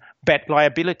minimum bet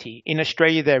liability. In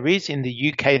Australia, there is. In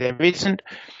the UK, there isn't.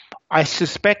 I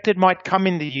suspect it might come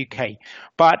in the UK.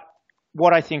 But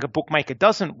what I think a bookmaker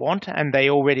doesn't want, and they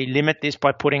already limit this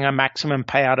by putting a maximum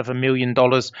payout of $1 million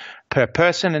per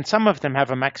person, and some of them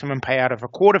have a maximum payout of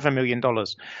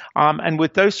 $250,000. And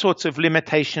with those sorts of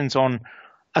limitations on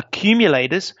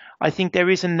accumulators, I think there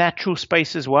is a natural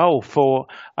space as well for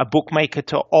a bookmaker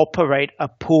to operate a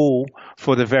pool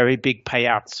for the very big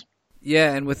payouts.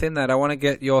 Yeah, and within that, I want to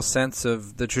get your sense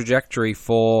of the trajectory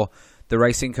for the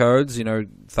racing codes, you know,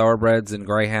 thoroughbreds and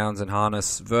greyhounds and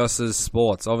harness versus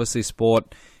sports. Obviously,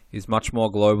 sport is much more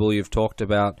global. You've talked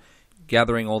about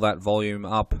gathering all that volume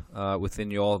up within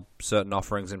your certain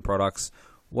offerings and products.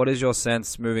 What is your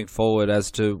sense moving forward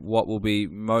as to what will be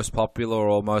most popular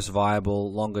or most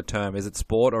viable longer term? Is it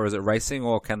sport or is it racing,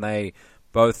 or can they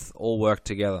both all work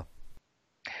together?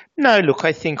 No, look,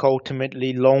 I think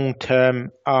ultimately long-term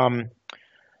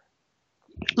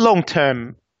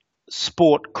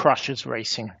sport crushes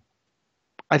racing.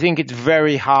 I think it's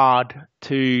very hard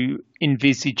to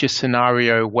envisage a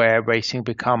scenario where racing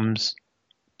becomes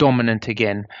dominant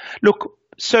again. Look,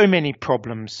 so many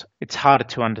problems. It's harder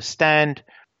to understand.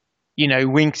 You know,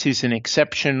 Winx is an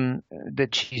exception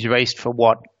that she's raced for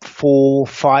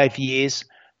 4-5 years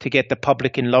to get the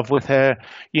public in love with her.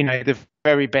 You know, the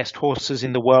very best horses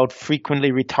in the world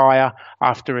frequently retire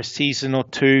after a season or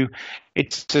two.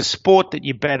 It's a sport that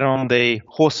you bet on the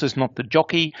horses, not the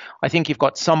jockey. I think you've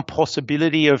got some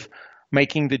possibility of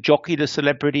making the jockey the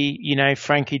celebrity. You know,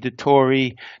 Frankie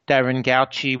Dettori, Darren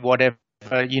Gauci, whatever,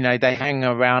 you know, they hang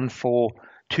around for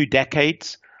 2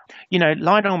 decades. You know,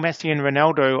 Lionel Messi and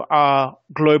Ronaldo are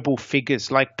global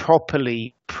figures, like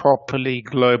properly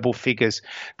global figures.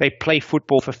 They play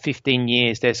football for 15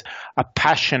 years. There's a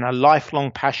passion, a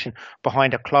lifelong passion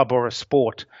behind a club or a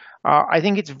sport. I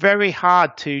think it's very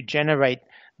hard to generate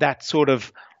that sort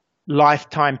of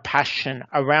lifetime passion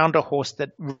around a horse that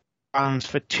runs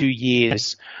for 2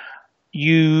 years.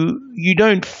 You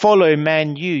don't follow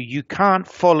Man U. You can't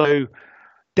follow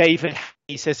David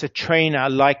as a trainer,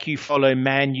 like you follow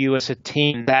Man U as a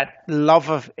team, that love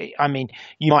of, I mean,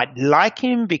 you might like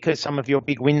him because some of your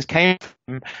big wins came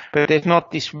from him, but there's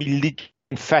not this religious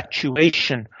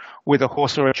infatuation with a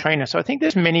horse or a trainer. So I think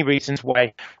there's many reasons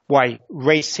why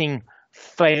racing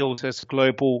fails as a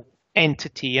global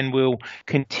entity and will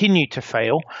continue to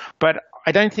fail. But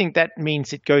I don't think that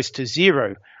means it goes to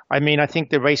zero. I mean, I think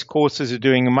the race courses are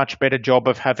doing a much better job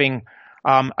of having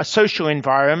a social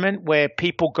environment where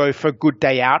people go for a good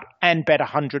day out and bet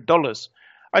 $100.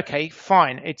 Okay,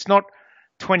 fine. It's not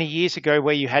 20 years ago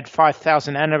where you had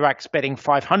 5,000 anoraks betting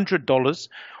 $500,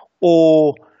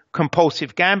 or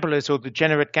compulsive gamblers or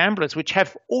degenerate gamblers, which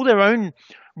have all their own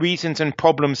reasons and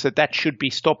problems that should be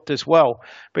stopped as well.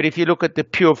 But if you look at the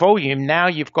pure volume, now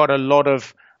you've got a lot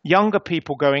of younger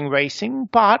people going racing,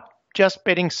 but just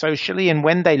betting socially, and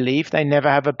when they leave, they never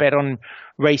have a bet on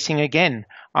racing again.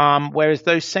 Whereas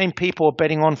those same people are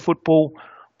betting on football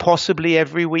possibly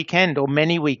every weekend or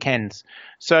many weekends.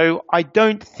 So I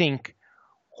don't think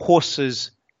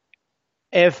horses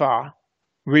ever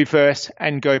reverse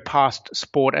and go past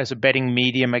sport as a betting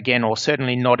medium again, or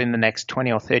certainly not in the next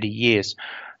 20 or 30 years.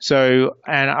 So,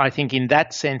 and I think in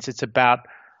that sense, it's about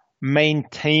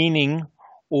maintaining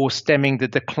or stemming the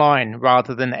decline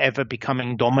rather than ever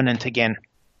becoming dominant again.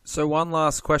 So one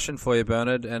last question for you,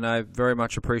 Bernard, and I very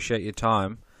much appreciate your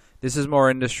time. This is more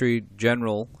industry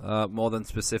general, more than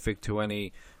specific to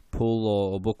any pool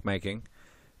or bookmaking.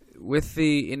 With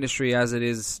the industry as it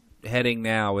is heading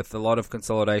now, with a lot of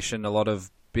consolidation, a lot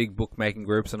of big bookmaking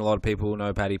groups, and a lot of people who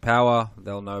know Paddy Power,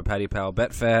 they'll know Paddy Power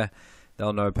Betfair,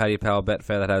 they'll know Paddy Power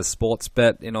Betfair that has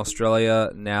Sportsbet in Australia.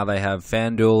 Now they have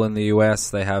FanDuel in the US.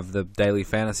 They have the daily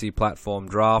fantasy platform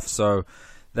Draft. So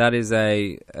that is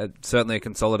certainly a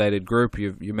consolidated group.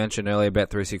 You mentioned earlier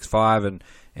Bet365, and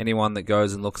anyone that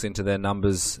goes and looks into their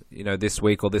numbers, this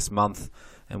week or this month,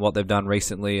 and what they've done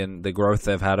recently and the growth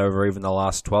they've had over even the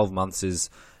last 12 months is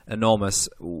enormous.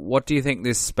 What do you think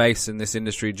this space in this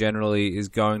industry generally is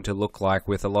going to look like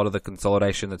with a lot of the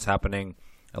consolidation that's happening,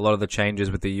 a lot of the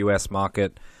changes with the US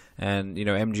market, and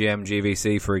MGM,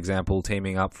 GVC, for example,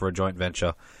 teaming up for a joint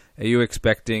venture? Are you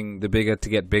expecting the bigger to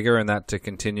get bigger and that to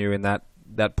continue in that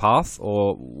path,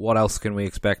 or what else can we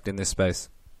expect in this space?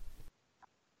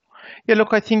 Yeah,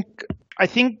 look, I think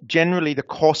generally the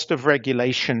cost of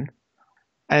regulation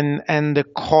and the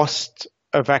cost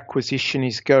of acquisition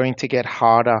is going to get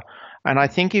harder. And I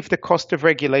think if the cost of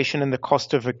regulation and the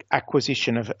cost of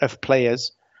acquisition of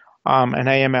players and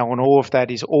AML and all of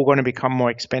that is all going to become more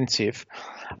expensive,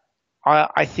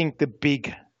 I think the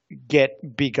big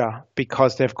get bigger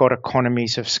because they've got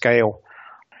economies of scale.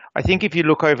 I think if you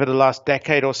look over the last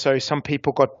decade or so, some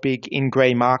people got big in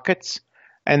grey markets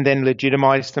and then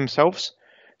legitimized themselves.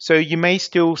 So you may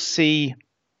still see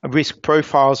risk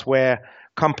profiles where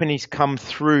companies come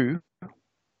through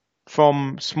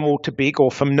from small to big or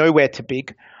from nowhere to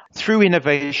big through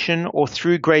innovation or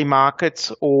through grey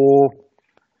markets or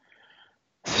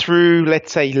through,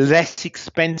 let's say, less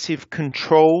expensive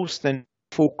controls than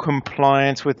full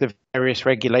compliance with the various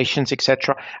regulations,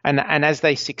 etc. And as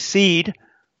they succeed,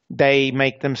 they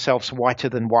make themselves whiter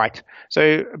than white.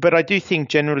 So, but I do think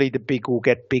generally the big will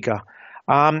get bigger.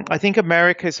 I think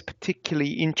America is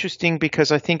particularly interesting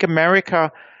because I think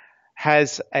America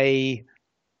is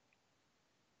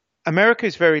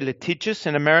very litigious,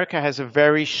 and America has a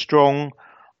very strong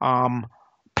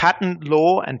patent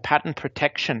law and patent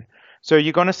protection. So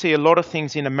you're going to see a lot of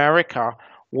things in America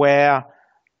where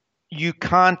you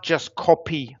can't just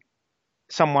copy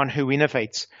someone who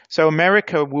innovates. So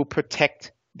America will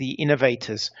protect the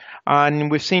innovators. And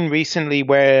we've seen recently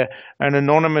where an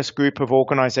anonymous group of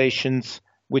organizations,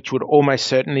 which would almost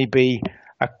certainly be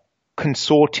a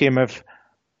consortium of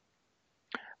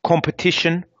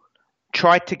competition,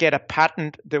 tried to get a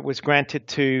patent that was granted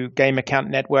to Game Account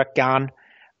Network, GAN,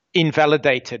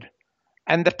 invalidated.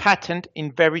 And the patent,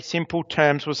 in very simple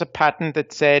terms, was a patent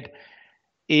that said,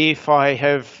 if I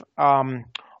have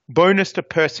bonused a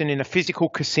person in a physical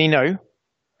casino,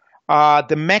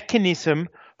 the mechanism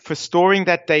for storing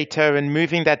that data and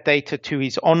moving that data to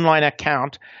his online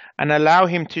account and allow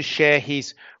him to share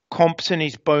his comps and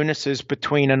his bonuses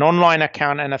between an online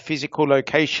account and a physical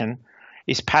location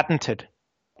is patented.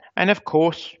 And of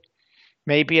course,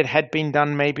 maybe it had been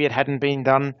done, maybe it hadn't been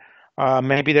done.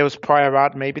 Maybe there was prior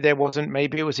art, maybe there wasn't,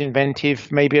 maybe it was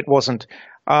inventive, maybe it wasn't.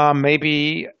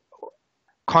 Maybe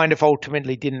kind of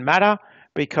ultimately didn't matter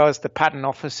because the patent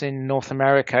office in North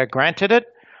America granted it.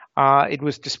 It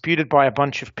was disputed by a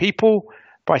bunch of people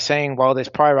by saying, well, there's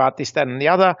prior art, this, that, and the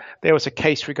other. There was a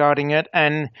case regarding it,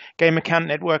 and Game Account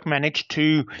Network managed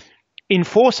to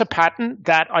enforce a patent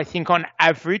that I think on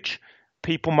average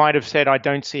people might have said, I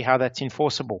don't see how that's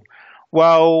enforceable.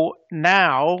 Well,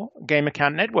 now Game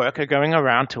Account Network are going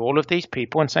around to all of these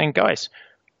people and saying, guys,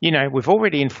 we've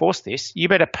already enforced this. You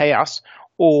better pay us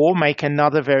or make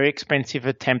another very expensive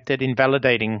attempt at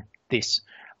invalidating this,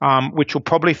 which will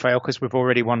probably fail because we've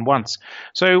already won once.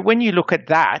 So when you look at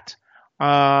that,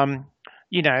 and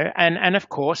of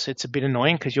course, it's a bit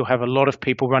annoying because you'll have a lot of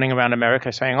people running around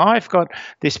America saying, oh, I've got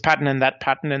this patent and that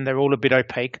patent, and they're all a bit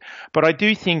opaque. But I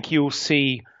do think you'll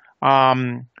see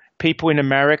people in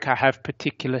America have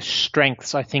particular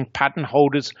strengths. I think patent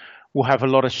holders will have a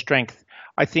lot of strength.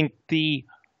 I think the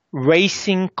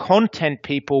racing content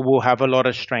people will have a lot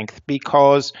of strength,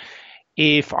 because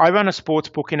if I run a sports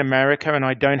book in America and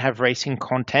I don't have racing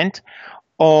content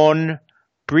on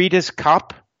Breeders'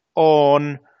 Cup,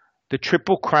 on the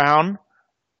Triple Crown,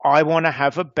 I want to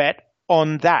have a bet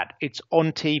on that. It's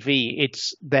on TV.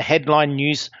 It's the headline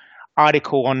news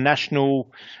article on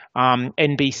national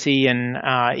NBC and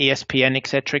ESPN,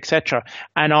 et cetera.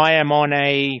 And I am on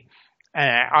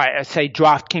I say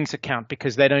DraftKings account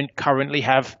because they don't currently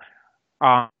have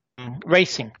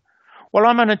racing. Well,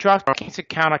 I'm on a DraftKings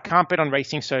account. I can't bet on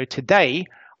racing. So today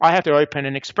I have to open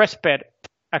an ExpressBet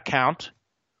account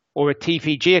or a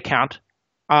TVG account.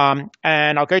 And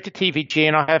I'll go to TVG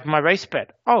and I have my race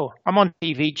bet. Oh, I'm on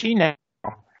TVG now.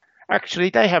 Actually,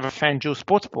 they have a FanDuel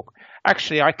Sportsbook.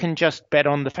 Actually, I can just bet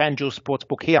on the FanDuel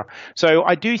Sportsbook here. So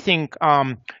I do think,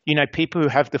 people who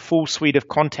have the full suite of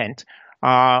content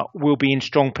will be in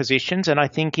strong positions. And I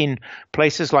think in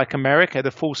places like America,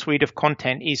 the full suite of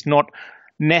content is not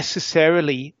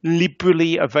necessarily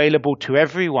liberally available to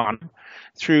everyone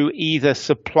through either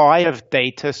supply of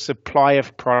data, supply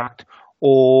of product,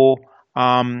 or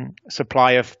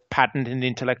supply of patent and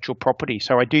intellectual property.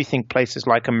 So I do think places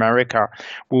like America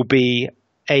will be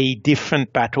a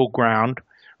different battleground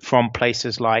from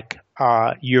places like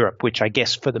Europe, which I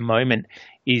guess for the moment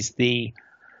is the,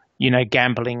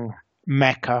 gambling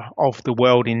mecca of the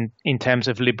world in terms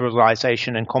of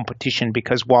liberalization and competition,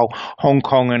 because while Hong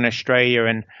Kong and Australia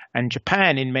and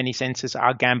Japan in many senses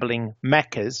are gambling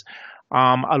meccas,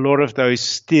 a lot of those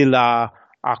still are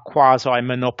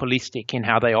quasi-monopolistic in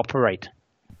how they operate.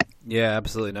 Yeah,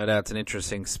 absolutely. No doubt. It's an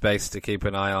interesting space to keep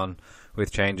an eye on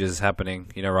with changes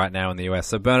happening, right now in the US.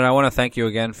 So, Bernard, I want to thank you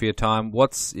again for your time.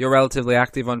 You're relatively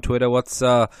active on Twitter. What's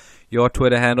your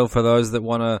Twitter handle for those that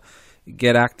want to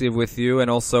get active with you? And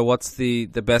also, what's the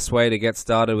best way to get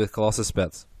started with Colossus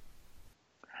Bets?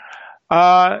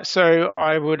 So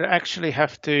I would actually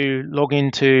have to log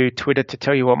into Twitter to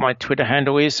tell you what my Twitter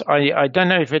handle is. I don't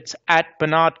know if it's at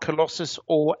Bernard Colossus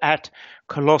or at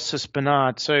Colossus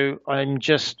Bernard. So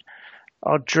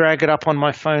I'll drag it up on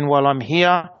my phone while I'm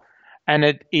here, and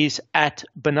it is at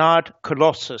Bernard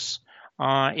Colossus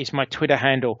is my Twitter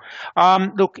handle.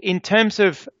 Look, in terms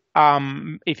of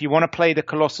if you want to play the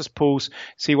Colossus pools,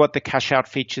 see what the cash out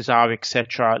features are,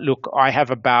 etc. Look, I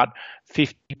have about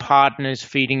 50 partners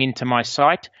feeding into my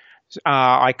site.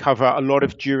 I cover a lot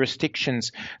of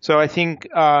jurisdictions. So I think,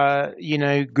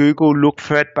 Google look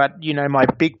for it. But, my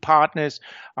big partners,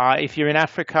 if you're in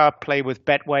Africa, play with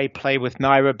Betway, play with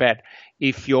NairaBet.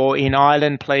 If you're in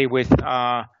Ireland, play with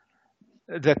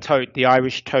the Tote, the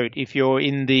Irish Tote. If you're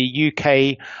in the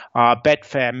UK,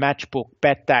 Betfair, Matchbook,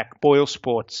 BetDAQ, Boyle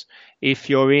Sports. If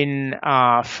you're in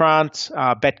France,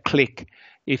 BetClick.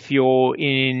 If you're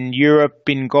in Europe,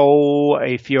 Bingo.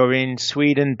 If you're in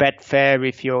Sweden, Betfair.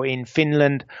 If you're in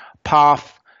Finland,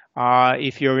 PAF.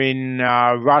 If you're in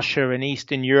Russia and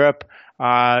Eastern Europe,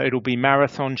 it'll be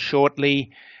Marathon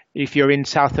shortly. If you're in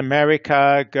South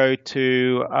America, go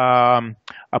to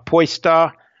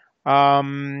Apuesta.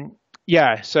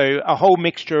 So a whole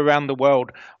mixture around the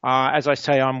world. As I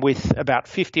say, I'm with about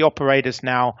 50 operators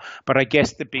now, but I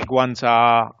guess the big ones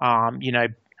are,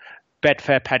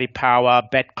 Betfair, Paddy Power,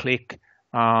 BetClick,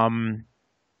 and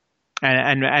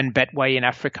Betway in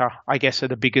Africa, I guess are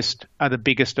the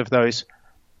biggest of those.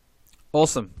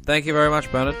 Awesome. Thank you very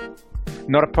much, Bernard.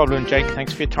 Not a problem, Jake.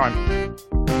 Thanks for your time.